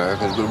born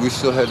Americans, but we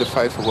still had to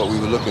fight for what we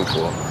were looking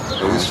for.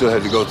 And we still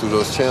had to go through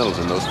those channels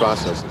and those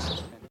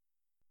processes.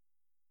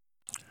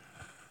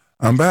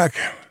 I'm back.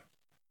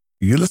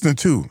 You're listening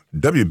to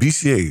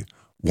WBCA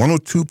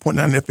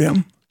 102.9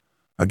 FM.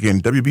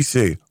 Again,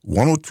 WBCA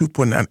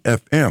 102.9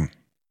 FM.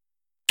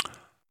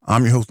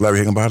 I'm your host, Larry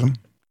Higginbottom.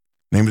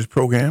 Name of this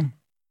program,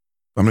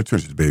 From the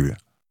Trenches, baby.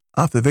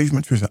 Observation from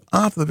the trenches,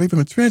 observation from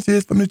the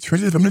trenches, from the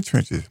trenches, from the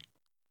trenches.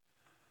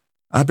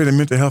 I've been in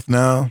mental health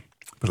now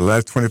for the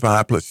last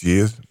 25 plus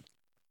years,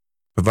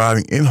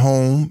 providing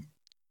in-home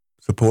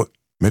support,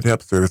 mental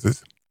health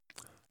services.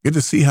 Get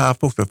to see how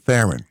folks are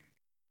faring,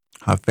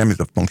 how families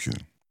are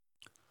functioning,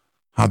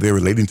 how they're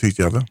relating to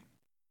each other.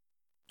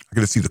 I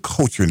get to see the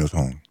culture in those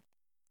homes.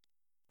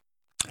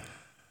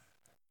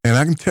 And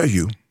I can tell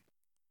you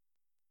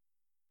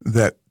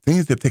that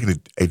things have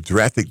taken a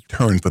drastic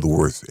turn for the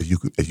worse, as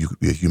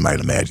you might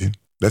imagine.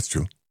 That's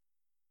true.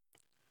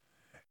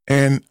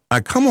 And I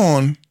come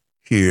on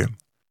here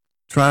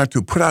trying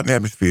to put out in the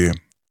atmosphere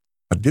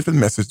a different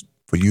message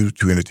for you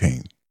to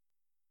entertain.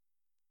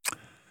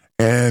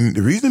 And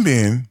the reason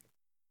being,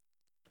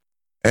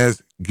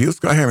 as Gil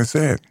Scott-Heron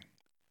said,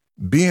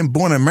 being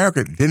born in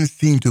America didn't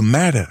seem to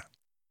matter.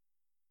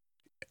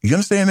 You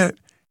understand that?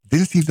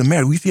 Didn't seem to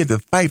matter. We still had to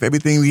fight for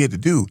everything we had to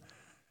do.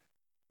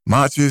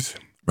 Marches,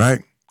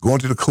 right? Going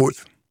to the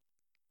courts,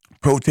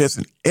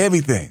 protesting,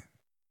 everything.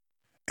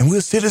 And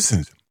we're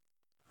citizens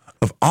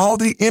of all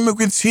the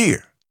immigrants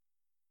here,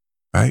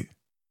 right?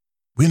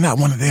 We're not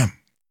one of them.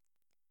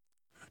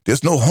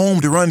 There's no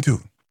home to run to.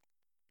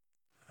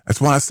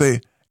 That's why I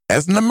say,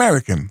 as an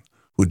American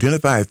who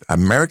identifies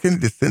American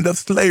descendant of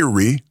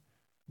slavery,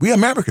 we are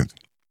Americans.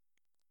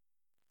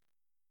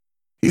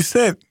 He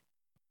said,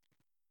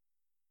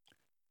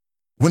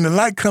 when the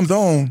light comes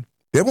on,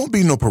 there won't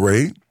be no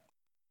parade.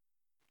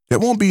 There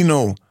won't be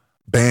no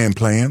band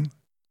playing.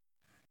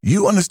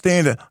 You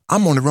understand that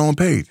I'm on the wrong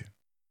page.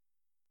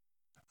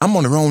 I'm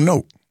on the wrong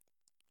note.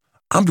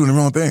 I'm doing the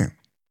wrong thing.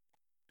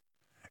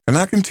 And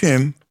I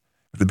contend,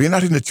 after being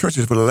out in the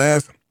trenches for the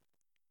last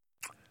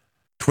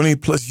 20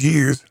 plus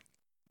years,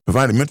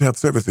 providing mental health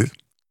services,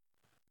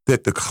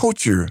 that the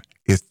culture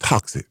is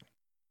toxic.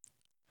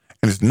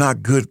 And it's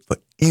not good for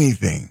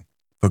anything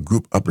for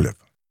group uplift.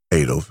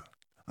 ADOS.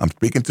 I'm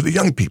speaking to the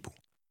young people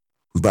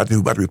who's about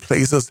to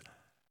replace us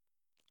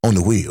on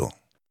the wheel.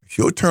 It's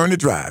your turn to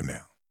drive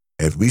now.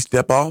 As we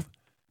step off,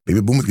 baby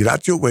boomers, get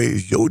out your way.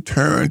 It's your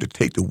turn to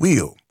take the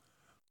wheel.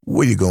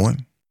 Where you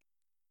going?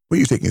 Where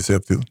you taking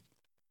yourself to?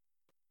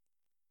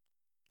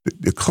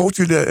 The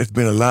culture that has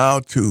been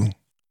allowed to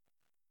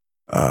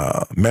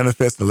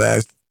manifest the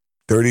last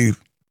 30,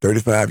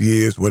 35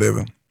 years,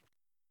 whatever,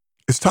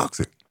 it's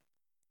toxic.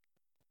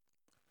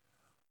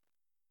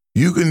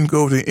 You can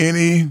go to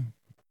any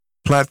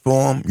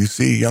platform, you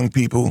see young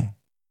people,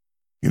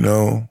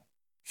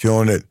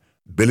 showing that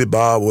Billy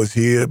Bob was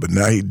here, but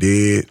now he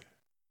dead.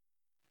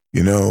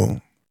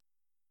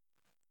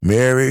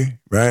 Mary,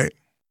 right?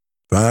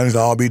 Fines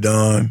all be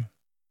done.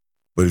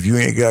 But if you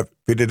ain't got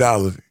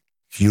 $50,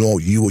 she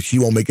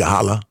won't make you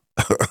holler.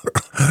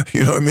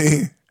 You know what I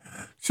mean?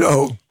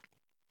 So,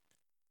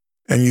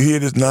 and you hear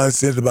this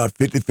nonsense about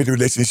 50-50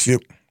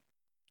 relationship.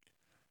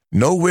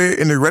 Nowhere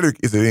in the rhetoric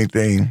is there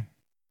anything,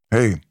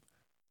 hey,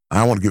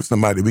 I want to give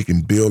somebody we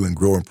can build and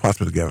grow and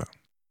prosper together.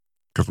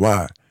 Because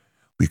why?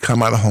 We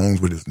come out of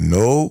homes where there's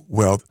no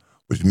wealth,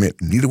 which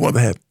meant neither one of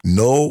them had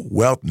no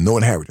wealth, no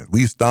inheritance.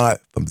 We start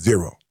from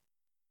zero.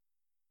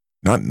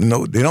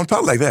 No, they don't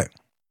talk like that.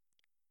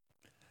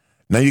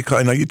 Now you're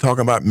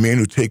talking about men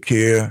who take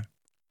care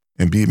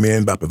and be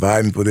men by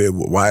providing for their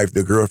wives,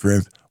 their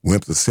girlfriends,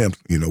 wimps or simps,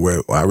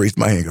 where I raised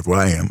my hand, that's what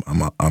I am.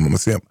 I'm a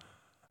simp.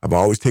 I've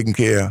always taken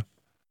care of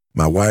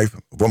my wife,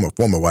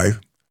 former wife.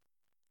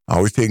 I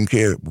always taking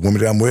care of the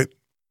woman that I'm with.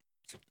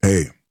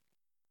 Hey,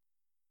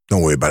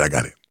 don't worry about it, I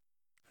got it.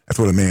 That's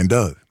what a man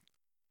does.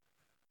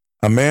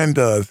 A man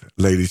does,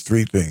 ladies,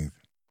 three things.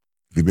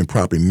 If you've been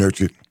properly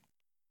nurtured,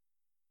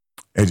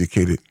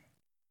 educated,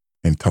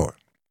 and taught.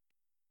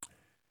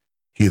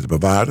 He is a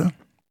provider,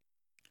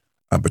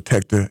 a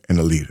protector, and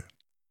a leader.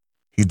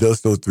 He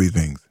does those three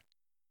things.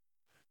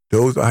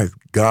 Those are his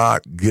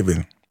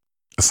God-given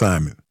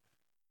assignment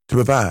to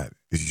provide.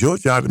 It's your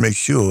job to make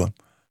sure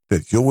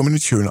that your women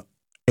and children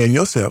and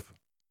yourself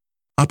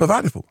are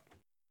provided for.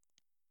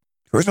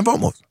 First and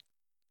foremost,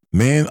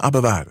 men are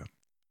provider.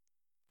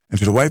 And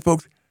to the white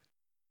folks,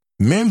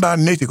 men by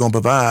nature going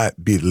to provide,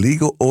 be it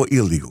legal or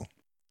illegal.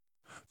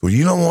 So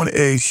you don't want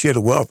to share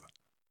the wealth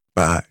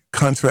by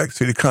contract,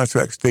 city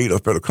contract, state or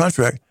federal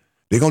contract.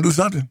 They're going to do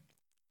something.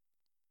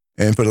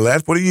 And for the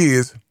last 40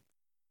 years,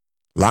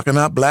 locking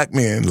black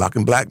men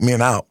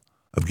out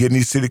of getting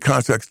these city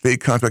contracts,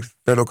 state contracts,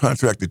 federal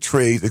contracts, the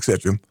trades,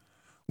 etc.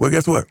 Well,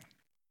 guess what?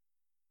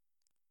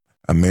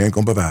 A man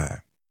going to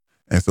provide.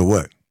 And so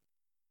what?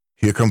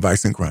 Here come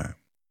vice and crime.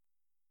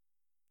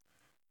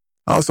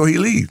 Also, he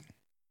leaves.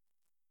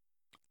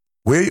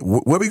 Where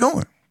we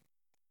going?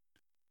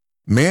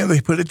 Man,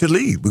 they put it to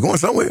leave. We're going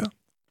somewhere.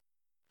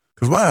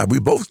 Because why? We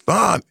both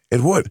start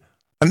at what?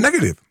 A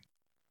negative.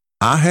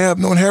 I have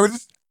no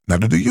inheritance,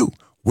 neither do you.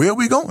 Where are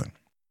we going?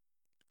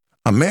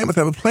 A man must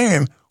have a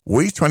plan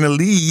where he's trying to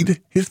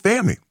lead his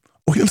family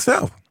or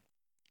himself.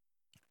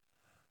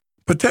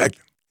 Protect.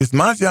 It's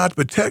my job to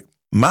protect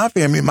my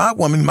family, my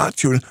woman, my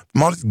children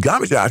from all this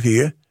garbage out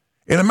here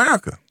in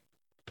America.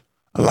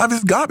 A lot of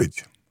it's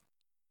garbage.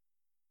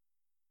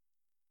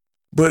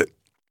 But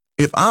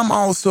if I'm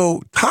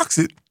also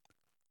toxic,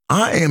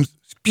 I am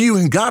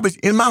spewing garbage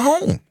in my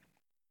home,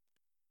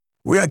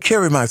 where I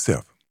carry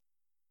myself,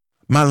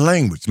 my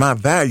language, my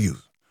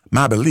values,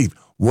 my belief,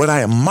 what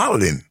I am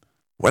modeling,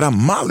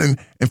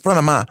 in front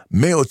of my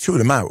male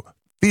children, my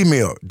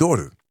female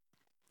daughters.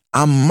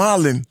 I'm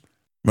modeling,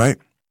 right,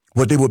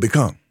 what they will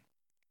become.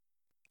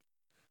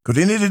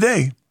 Because at the end of the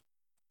day,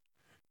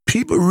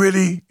 people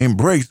really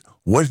embrace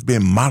what's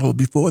been modeled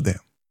before them,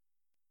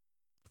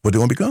 what they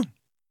want to become.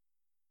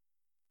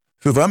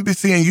 So if I'm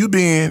seeing you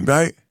being,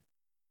 right,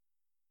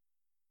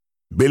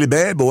 Billy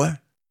Bad Boy,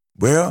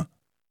 well,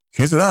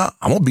 chances are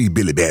I'm going to be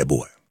Billy Bad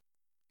Boy.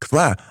 Because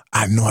why?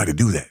 I know how to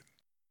do that.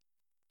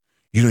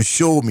 You done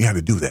showed me how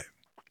to do that.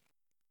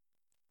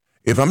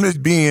 If I'm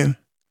just being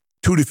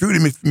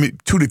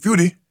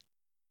tutti-frutti,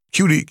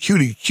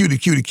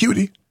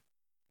 cutie,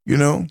 you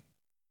know, and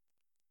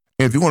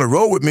if you want to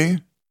roll with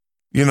me,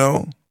 you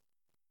know,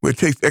 where it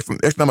takes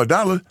X number of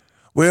dollars,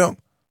 well,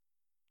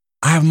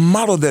 I have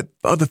modeled that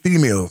for other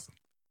females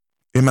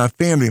in my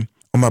family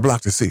on my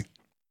block to see.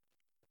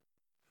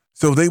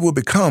 So they will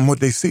become what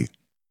they see.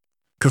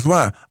 Because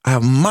why? I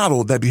have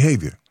modeled that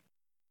behavior.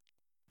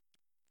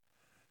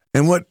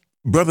 And what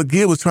Brother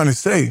Gil was trying to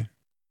say,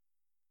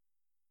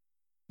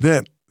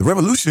 that the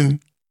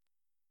revolution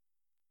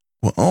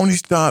will only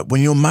start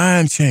when your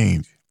mind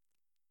changes.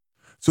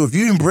 So if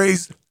you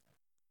embrace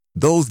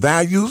those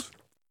values,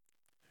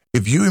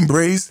 if you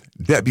embrace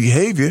that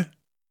behavior,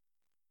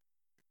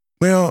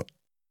 well,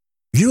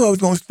 you're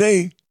always going to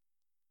stay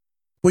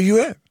where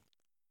you at.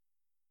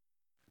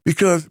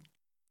 Because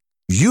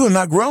you are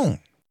not grown.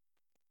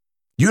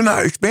 You're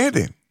not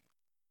expanding.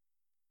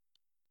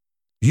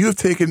 You have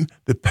taken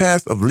the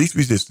path of least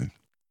resistance.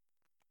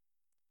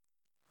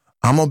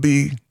 I'm going to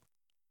be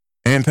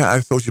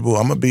anti-sociable.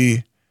 I'm going to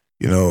be,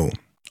 you know,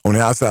 on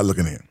the outside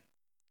looking in.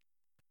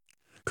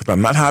 Because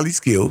I'm not highly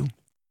skilled.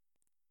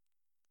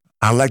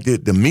 I like the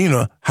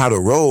demeanor, how to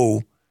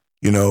roll,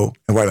 you know,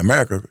 in white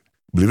America.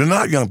 Believe it or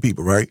not, young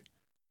people, right?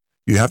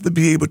 You have to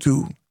be able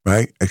to,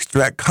 right,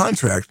 extract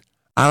contracts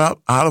out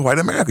of white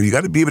America. You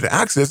got to be able to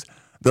access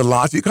the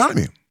large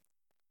economy.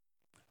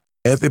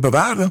 As a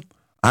provider,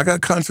 I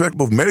got contract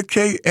both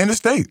Medicaid and the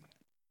state.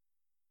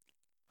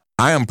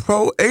 I am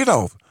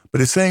pro-Adolf, but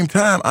at the same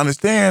time, I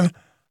understand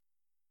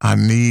I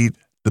need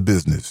the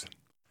business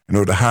in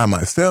order to hire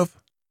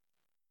myself,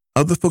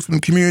 other folks in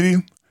the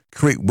community,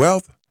 create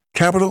wealth,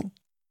 capital.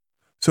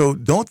 So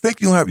don't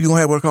think you're gonna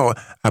have what's called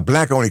a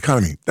black-owned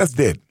economy. That's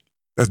dead.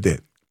 That's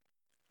dead.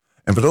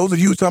 And for those of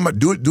you talking about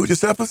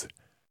do-it-yourselfers,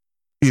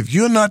 if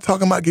you're not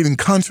talking about getting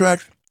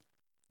contracts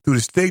through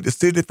the state, the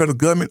city, the federal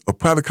government, or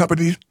private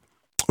companies,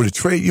 or the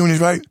trade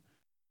unions, right?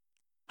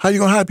 How you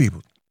gonna hire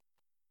people?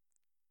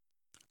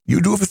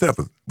 You do it for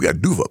selfers. We gotta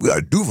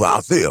do for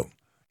ourselves.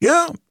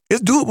 Yeah,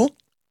 it's doable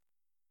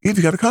if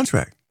you got a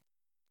contract.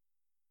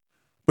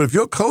 But if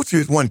your culture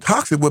is one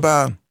toxic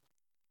whereby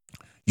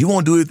you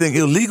won't do anything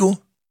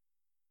illegal,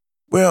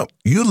 well,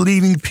 you're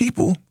leading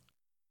people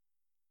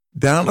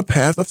down a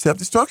path of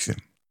self-destruction.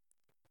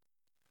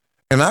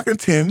 And I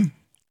contend in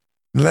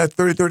the last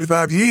 30,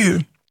 35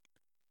 years,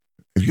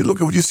 if you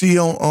look at what you see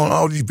on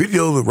all these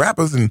videos of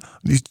rappers and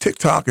these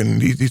TikTok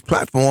and these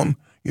platforms,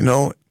 you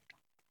know,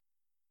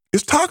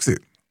 it's toxic.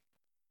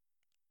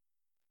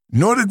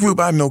 No other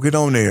group I know get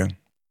on there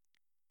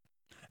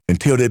and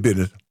tell their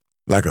business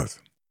like us.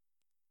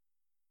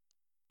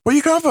 Where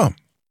you come from?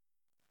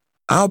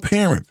 Our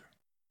parents,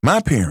 my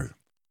parents,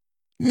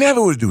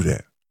 never would do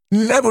that.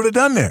 Never would have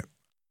done that.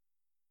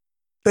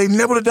 They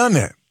never would have done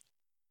that.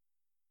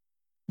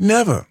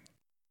 Never.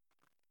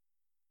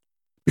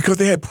 because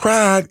they had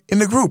pride in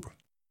the group.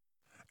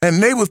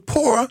 And they was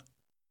poorer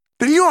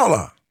than you all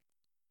are.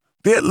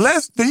 They had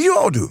less than you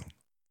all do.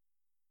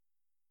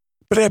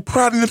 But they had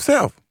pride in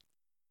themselves.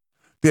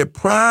 They had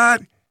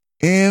pride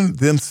in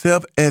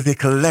themselves as a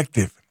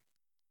collective.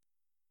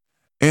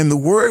 And the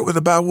word was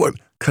about what?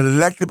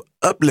 Collective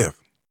uplift.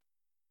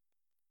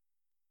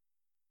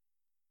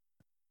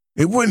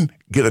 It wouldn't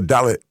get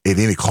 $1 at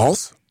any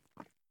cost.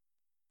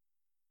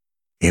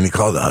 Any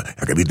cost, I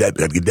gotta get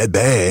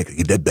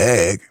that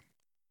bag.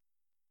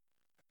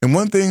 And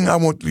one thing I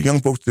want the young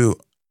folks to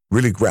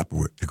really grapple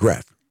with, to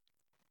grasp.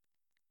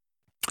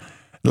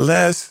 The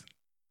last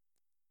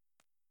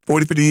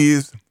 40, 50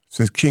 years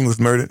since King was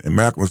murdered and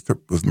Malcolm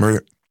was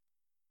murdered,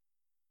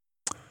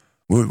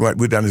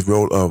 we're down this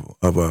road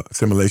of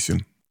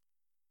assimilation.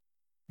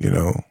 You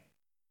know,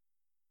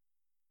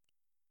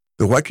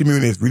 the white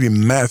community has really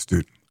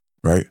mastered,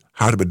 right,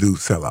 how to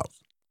produce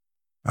sellouts.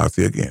 I'll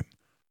say again.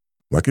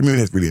 White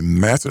community has really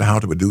mastered how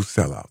to produce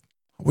sellouts.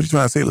 What are you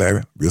trying to say,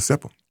 Larry? Real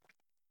simple.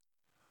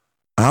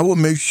 I will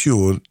make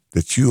sure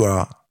that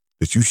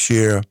you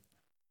share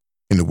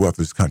in the wealth of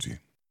this country.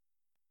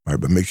 Right?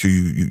 But make sure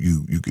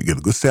you get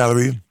a good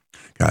salary,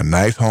 got a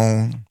nice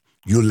home,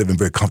 you're living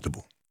very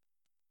comfortable.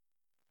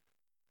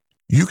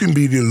 You can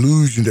be the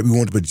illusion that we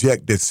want to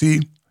project that, see,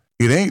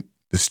 it ain't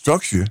the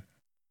structure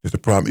that's the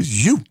problem, it's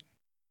you.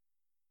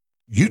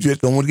 You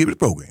just don't want to give it a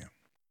program.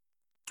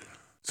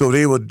 So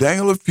they will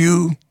dangle a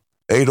few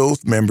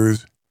ADOS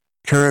members,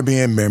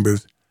 Caribbean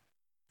members,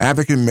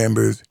 African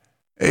members,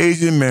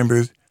 Asian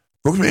members,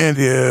 folks from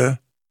India,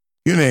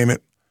 you name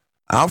it,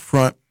 out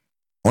front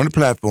on the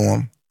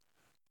platform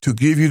to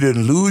give you the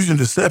illusion,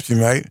 deception,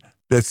 right,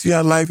 that see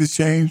how life has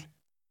changed?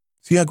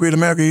 See how great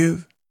America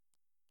is?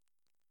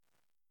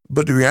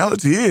 But the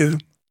reality is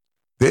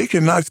they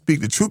cannot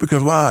speak the truth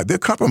because why? They're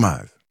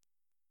compromised.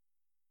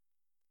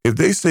 If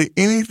they say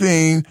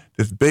anything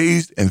that's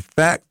based in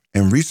fact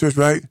and research,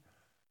 right,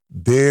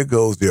 there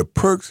goes their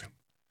perks,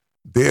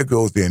 there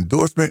goes their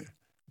endorsement,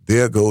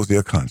 there goes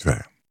their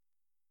contract.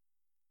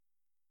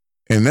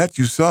 And that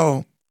you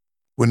saw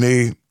when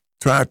they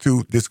tried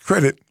to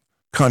discredit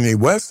Kanye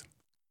West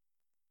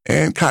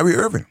and Kyrie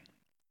Irving.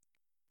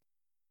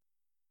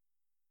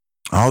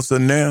 All of a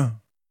sudden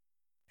now,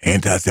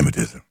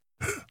 anti-Semitism.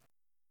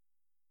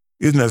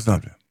 Isn't that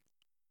something?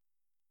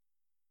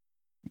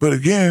 But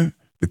again,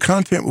 the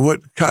content of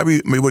what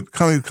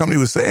Kanye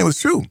was saying was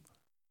true.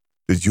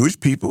 The Jewish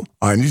people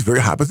are in these very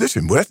high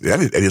positions. Well,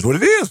 that is what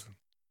it is.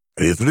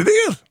 It is what it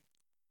is.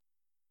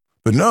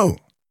 But no,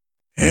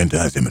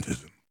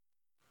 anti-Semitism.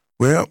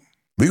 Well,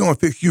 we're going to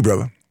fix you,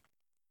 brother.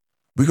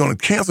 We're going to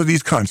cancel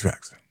these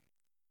contracts.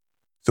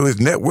 So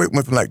his net worth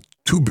went from like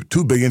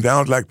 $2 billion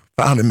down to like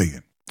 $500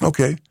 million.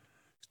 Okay.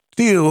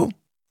 Still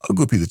a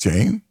good piece of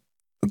change,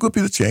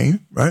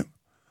 right?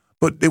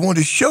 But they want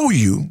to show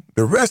you,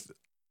 the rest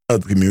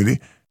of the community,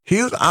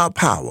 here's our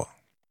power.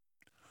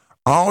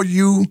 All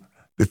you,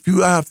 the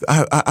few I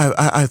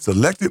have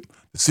selected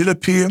to sit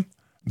up here,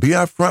 be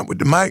out front with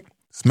the mic,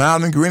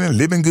 smiling, grinning,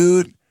 living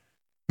good,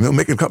 you know,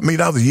 making a couple $1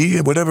 million a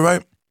year, whatever,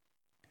 right?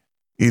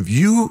 If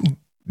you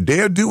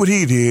dare do what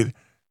he did,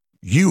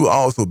 you will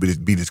also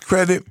be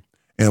discredited,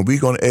 and we're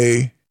going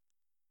to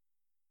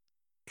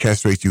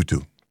castrate you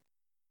too.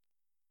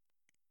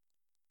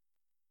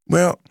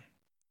 Well,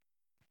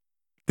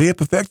 they have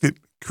perfected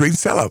creating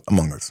sellout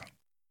among us.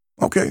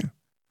 Okay.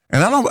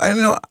 And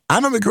I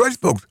don't begrudge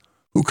folks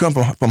who come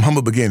from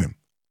humble beginning,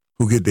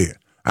 who get there.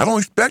 I don't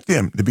expect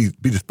them to be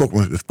the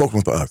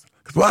spokesman for us.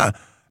 Because why?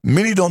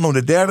 Many don't know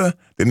the data,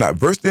 they're not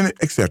versed in it,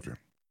 etc.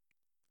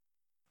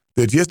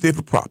 They're just there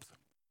for props.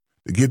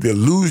 They give the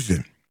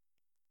illusion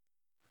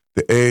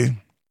that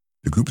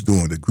the group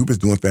is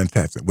doing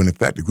fantastic, when in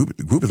fact the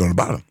group is on the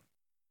bottom.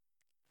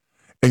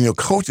 And your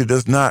culture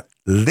does not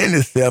lend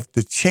itself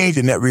to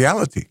changing that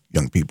reality,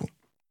 young people.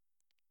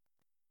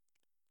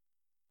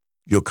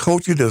 Your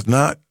culture does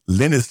not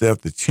lend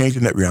itself to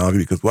changing that reality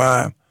because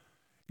why?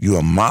 You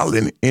are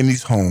modeling in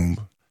these homes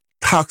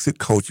toxic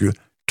culture,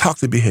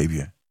 toxic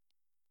behavior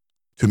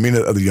to many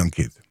other young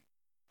kids.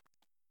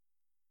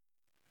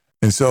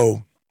 And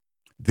so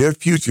their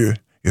future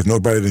is no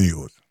brighter than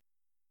yours.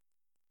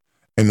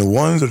 And the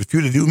ones of the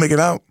few that do make it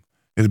out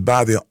is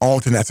by their own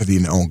tenacity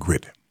and their own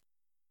grit.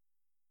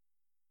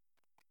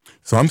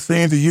 So I'm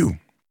saying to you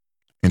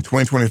in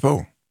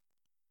 2024,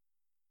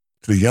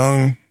 to the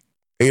young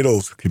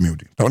ADOS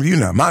community, talking to you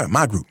now,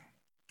 my group,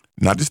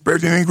 not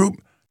disparaging any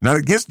group, not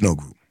against no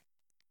group.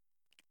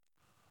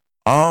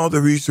 All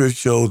the research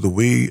shows that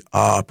we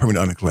are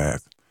permanent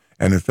underclass.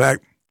 And in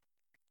fact,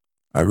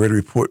 I read a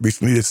report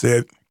recently that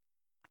said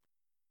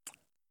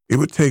it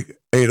would take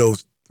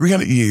ADOS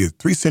 300 years,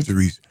 3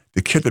 centuries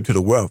to catch up to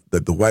the wealth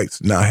that the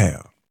whites now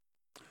have.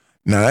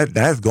 Now that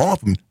has gone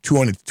from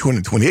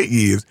 228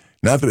 years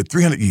now for the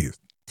 300 years,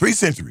 3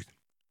 centuries.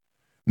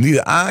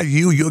 Neither I,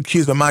 you, your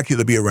kids, or my kids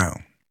will be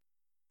around.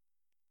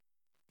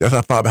 That's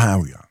how far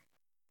behind we are.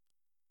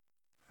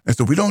 And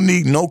so we don't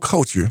need no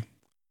culture,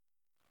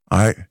 all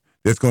right,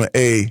 that's going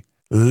to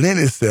lend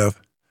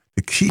itself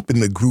to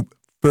keeping the group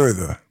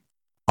further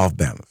off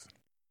balance.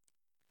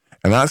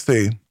 And I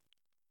say,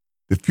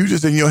 the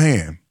future's in your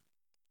hand,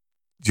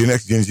 Gen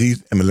X, Gen Z,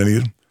 and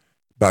Millennials.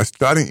 By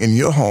starting in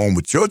your home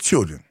with your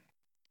children,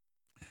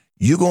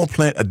 you're going to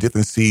plant a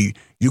different seed.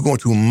 You're going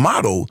to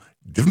model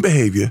different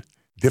behavior,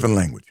 different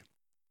language.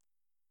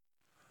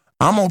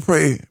 I'm going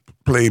to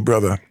play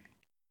brother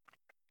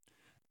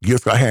Gil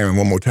Scott-Heron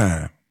one more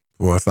time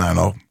before I sign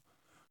off.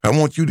 I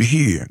want you to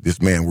hear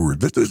this man's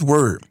word. Listen to this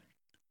word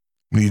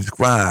when he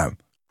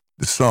described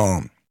the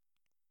song,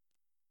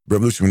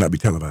 Revolution Will Not Be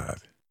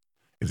Televised.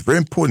 It's very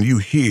important you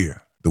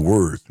hear the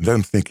words and let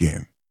them sink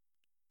in.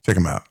 Check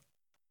them out.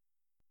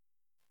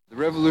 The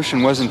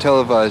revolution wasn't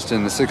televised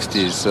in the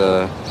 60s.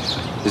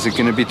 Is it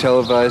going to be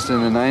televised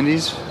in the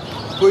 90s?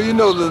 Well, you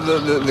know,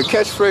 the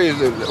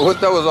catchphrase, what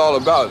that was all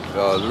about,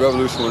 the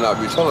revolution will not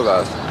be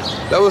televised,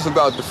 that was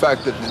about the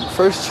fact that the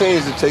first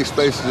change that takes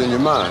place is in your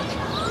mind.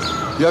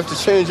 You have to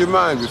change your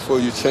mind before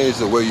you change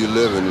the way you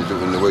live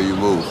and the way you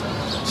move.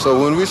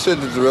 So when we said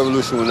that the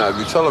revolution will not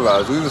be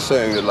televised, we were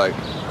saying that, like,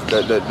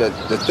 that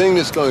the thing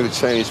that's going to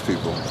change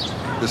people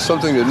is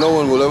something that no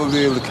one will ever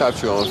be able to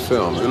capture on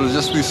film. It'll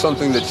just be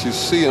something that you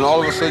see, and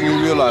all of a sudden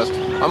you realize,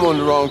 I'm on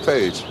the wrong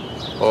page,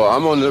 or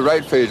I'm on the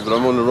right page, but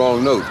I'm on the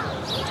wrong note.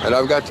 And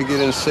I've got to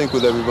get in sync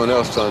with everyone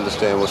else to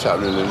understand what's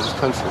happening in this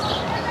country.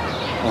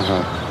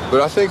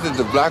 But I think that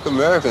the black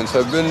Americans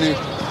have been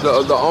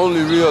the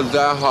only real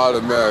die-hard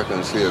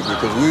Americans here,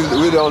 because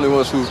we're the only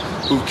ones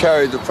who've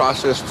carried the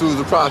process through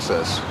the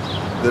process.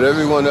 That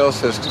everyone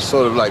else has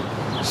sort of like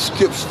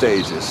skipped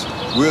stages.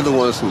 We're the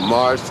ones who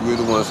marched, we're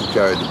the ones who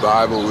carried the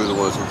Bible, we're the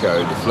ones who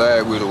carried the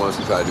flag, we're the ones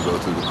who tried to go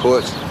through the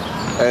courts.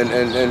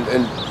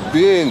 And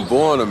being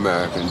born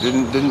American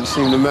didn't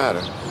seem to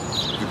matter,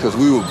 because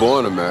we were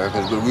born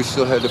Americans, but we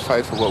still had to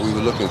fight for what we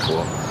were looking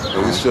for.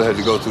 And we still had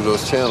to go through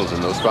those channels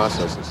and those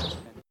processes.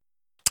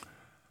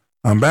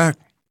 I'm back.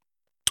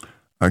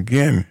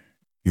 Again,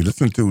 you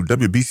listen to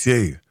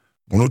WBCA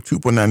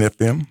 102.9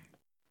 FM.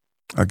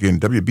 Again,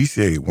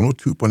 WBCA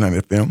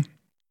 102.9 FM.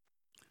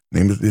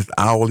 Name of this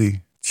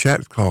hourly chat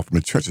is called From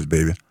the Trenches,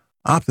 baby.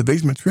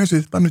 Observation from the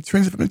trenches, from the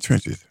trenches, from the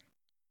trenches.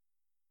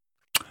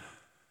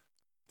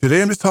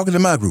 Today I'm just talking to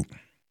my group.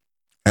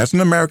 As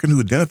an American who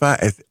identifies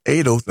as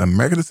ADOS,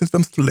 American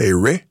Descendants from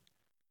Slavery,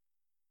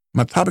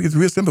 my topic is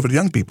real simple for the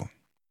young people.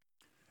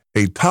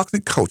 A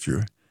toxic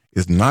culture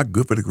is not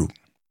good for the group.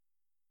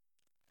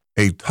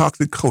 A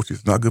toxic culture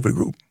is not good for the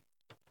group.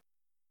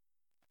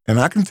 And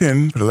I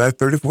contend for the last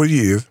 30, 40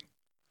 years,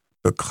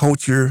 the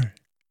culture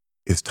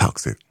is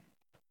toxic.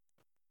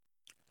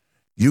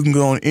 You can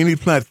go on any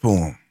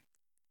platform.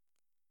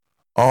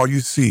 All you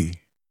see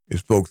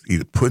is folks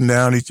either putting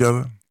down each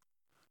other,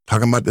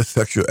 talking about the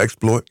sexual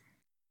exploit.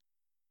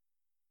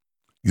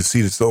 You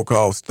see the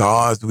so-called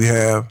stars we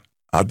have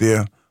out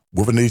there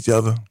whooping each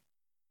other,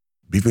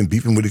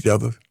 beefing with each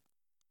other.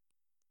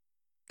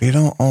 They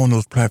don't own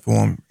those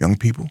platforms, young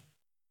people.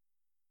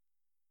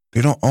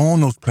 They don't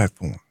own those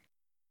platforms.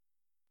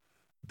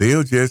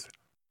 They're just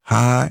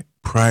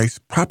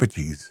high-priced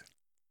properties.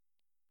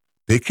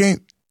 They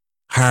can't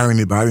hire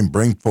anybody and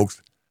bring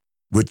folks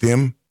with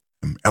them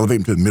and elevate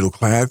them to the middle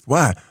class.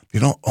 Why? They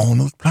don't own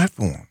those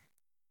platforms.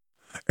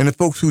 And the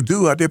folks who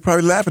do out there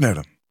probably laughing at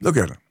them. Look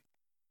at them.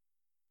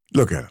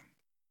 Look at them.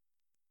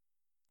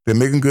 They're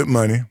making good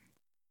money,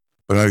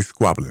 but now they're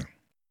squabbling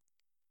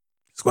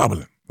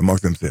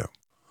amongst themselves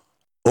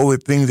over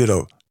things that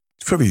are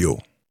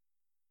trivial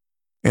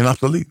and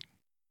obsolete.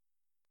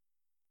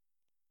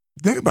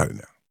 Think about it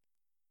now.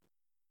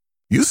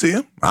 You see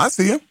them. I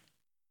see them.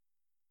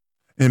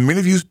 And many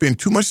of you spend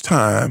too much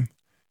time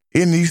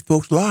in these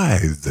folks'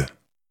 lives.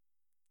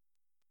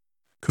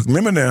 Because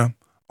remember now,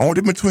 only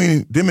difference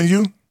between them and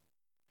you,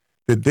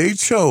 that they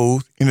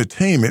chose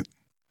entertainment,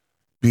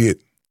 be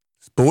it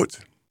sports,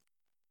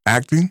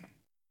 acting,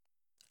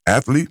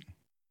 athlete,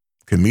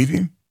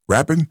 comedian,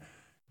 rapping.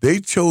 They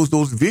chose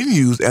those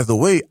venues as a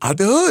way out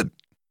the hood.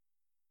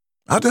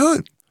 Out the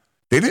hood.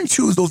 They didn't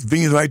choose those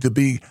venues right to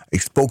be a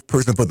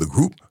spokesperson for the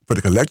group, for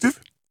the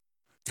collective,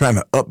 trying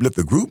to uplift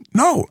the group.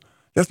 No,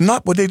 that's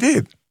not what they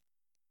did.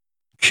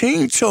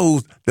 King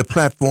chose the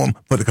platform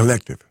for the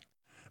collective.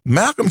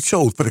 Malcolm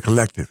chose for the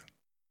collective.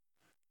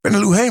 Brenda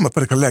Lou Hamer for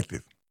the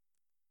collective.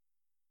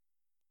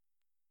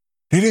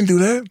 They didn't do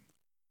that.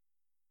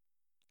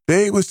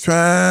 They was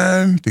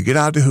trying to get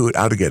out of the hood,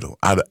 out of the ghetto,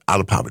 out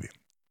of poverty.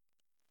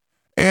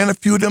 And a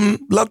few of them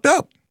lucked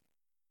up.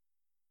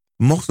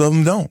 Most of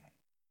them don't.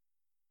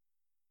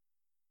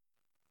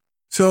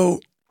 So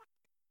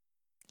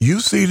you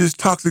see this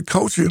toxic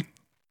culture.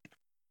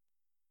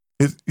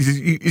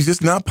 It's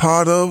just not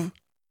part of,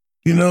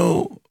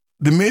 the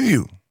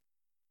menu.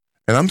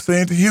 And I'm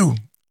saying to you,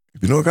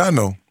 if you know what I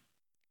know,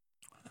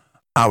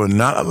 I would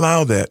not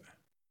allow that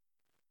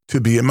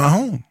to be in my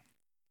home.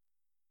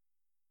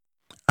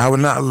 I would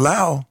not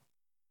allow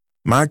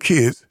my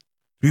kids to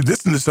be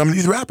listening to some of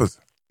these rappers.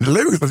 The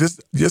lyrics are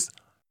just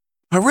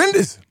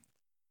horrendous.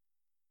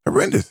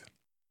 Horrendous.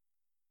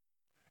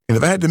 And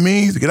if I had the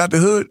means to get out the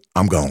hood,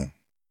 I'm gone.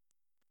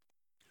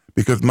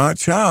 Because my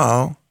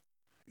child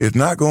is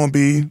not going to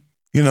be,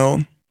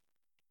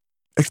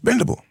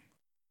 expendable.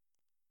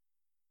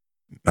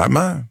 Not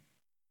mine.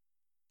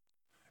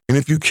 And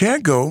if you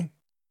can't go,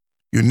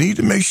 you need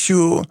to make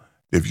sure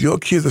that if your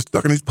kids are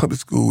stuck in this public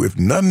school, if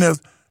nothing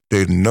else,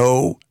 they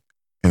know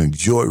and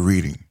enjoy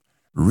reading.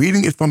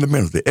 Reading is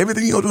fundamental.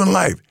 Everything you're going to do in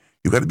life,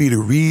 you got to be able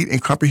to read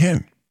and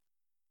comprehend.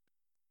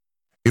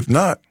 If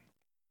not,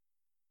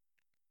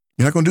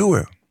 you're not going to do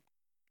well.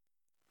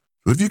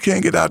 So if you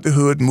can't get out the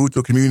hood and move to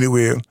a community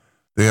where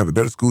they have a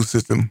better school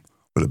system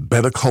with a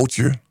better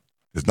culture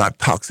that's not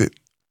toxic,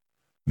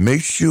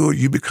 make sure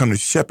you become the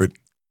shepherd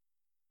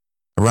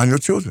around your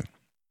children.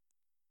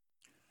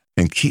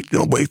 And keep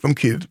them away from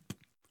kids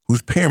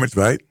whose parents,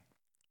 right,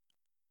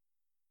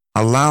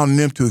 allowing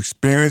them to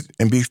experience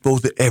and be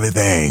exposed to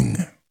everything.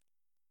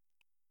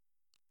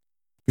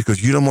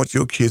 Because you don't want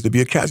your kids to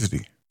be a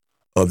casualty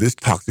of this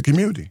toxic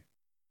community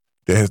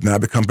that has now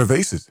become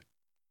pervasive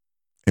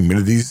in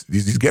many of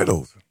these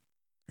ghettos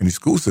and these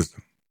school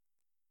systems.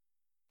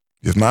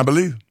 Just my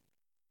belief,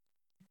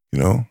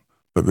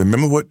 But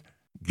remember what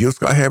Gil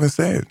Scott-Heron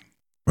said,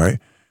 right?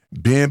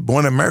 Being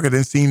born in America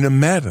didn't seem to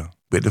matter.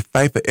 We had to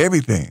fight for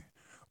everything.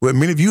 Well,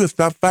 many of you have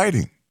stopped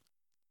fighting.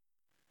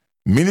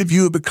 Many of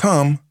you have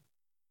become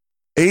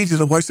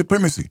agents of white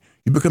supremacy.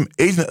 You become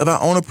agents of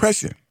our own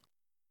oppression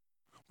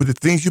with the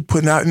things you're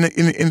putting out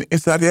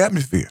inside the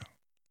atmosphere.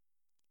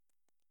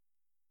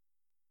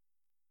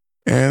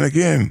 And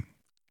again,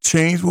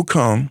 change will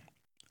come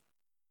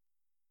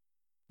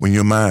when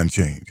your mind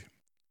changes,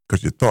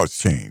 because your thoughts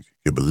change,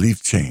 your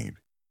beliefs change,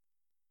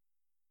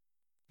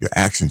 your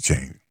actions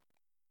change.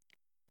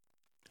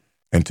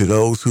 And to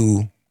those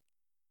who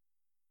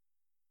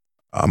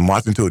are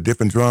marching to a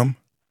different drum,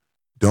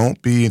 don't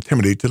be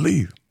intimidated to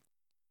leave.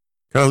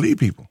 Gotta leave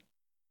people.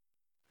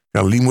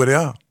 Gotta leave them where they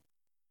are.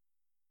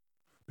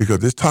 Because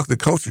this toxic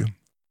culture,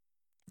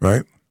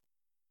 right,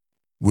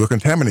 will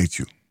contaminate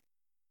you.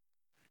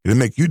 It'll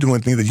make you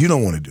doing things that you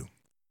don't want to do.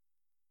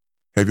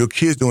 Have your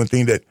kids doing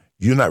things that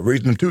you're not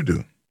raising them to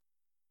do.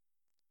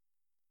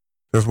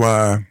 That's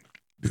why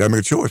you gotta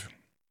make a choice.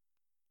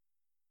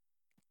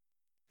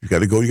 You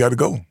gotta go, you gotta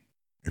go.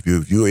 If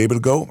you're able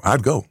to go,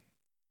 I'd go.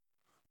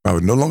 I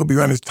would no longer be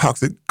around this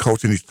toxic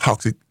culture, these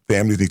toxic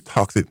families, these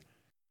toxic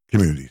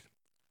communities.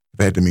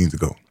 If I had the means to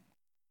go.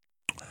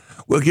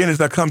 Well, again, as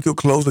I come to a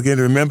close, again,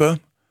 remember,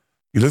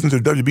 you listen to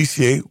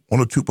WBCA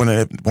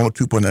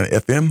 102.9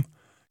 FM.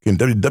 Again,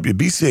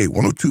 WBCA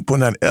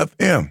 102.9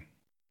 FM.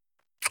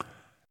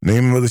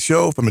 Name of the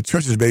show, From the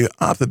Trenches, baby.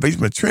 Observation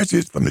from the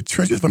trenches, from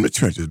the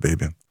trenches,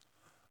 baby.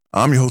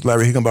 I'm your host,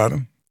 Larry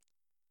Higginbottom.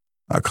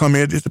 I come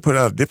here just to put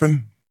out a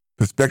different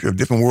perspective, a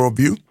different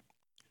worldview.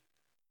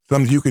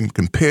 Something you can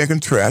compare and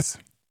contrast.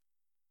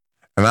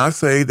 And I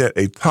say that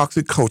a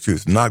toxic culture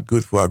is not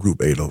good for our group,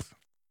 ADOS.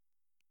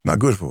 Not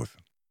good for us.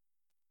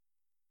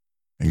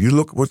 And you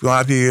look what's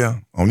out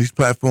here on these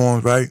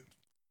platforms, right?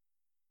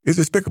 It's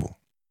despicable.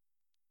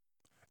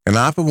 And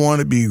I, for one,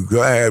 to be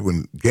glad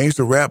when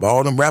gangster rap,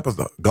 all them rappers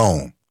are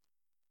gone.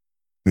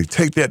 When you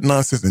take that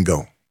nonsense and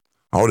go.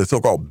 All the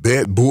so-called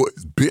bad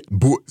boys.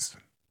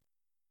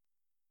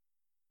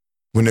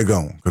 When they're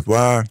gone. Because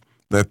why?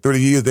 That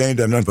 30 years, they ain't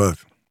done nothing for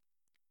us.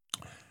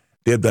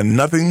 They've done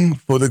nothing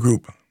for the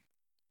group,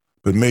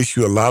 but made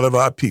sure a lot of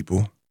our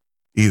people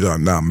either are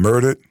now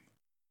murdered,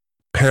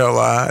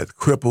 paralyzed,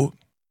 crippled,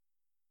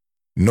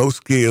 no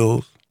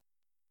skills,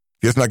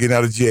 just not getting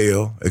out of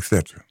jail,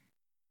 etc.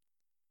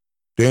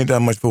 They ain't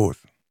done much for us.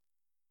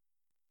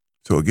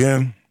 So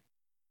again,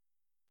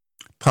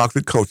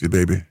 toxic culture,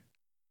 baby,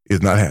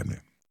 is not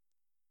happening.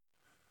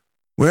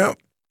 Well,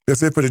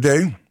 that's it for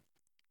today.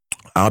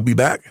 I'll be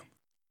back.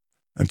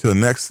 Until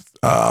next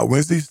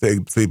Wednesday,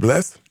 stay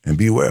blessed and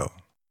be well.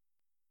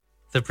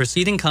 The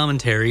preceding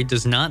commentary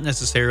does not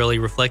necessarily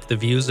reflect the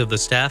views of the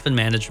staff and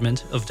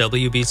management of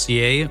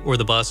WBCA or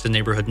the Boston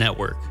Neighborhood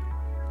Network.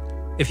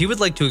 If you would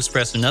like to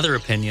express another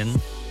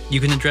opinion, you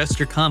can address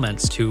your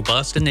comments to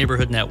Boston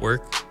Neighborhood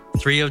Network,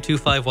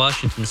 3025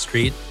 Washington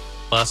Street,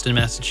 Boston,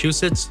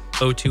 Massachusetts,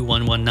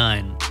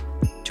 02119.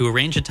 To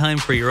arrange a time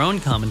for your own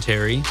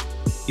commentary,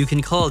 you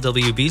can call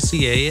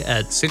WBCA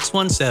at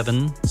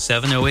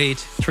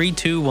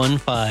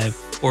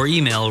 617-708-3215 or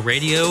email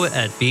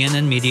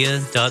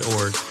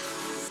radio@bnnmedia.org.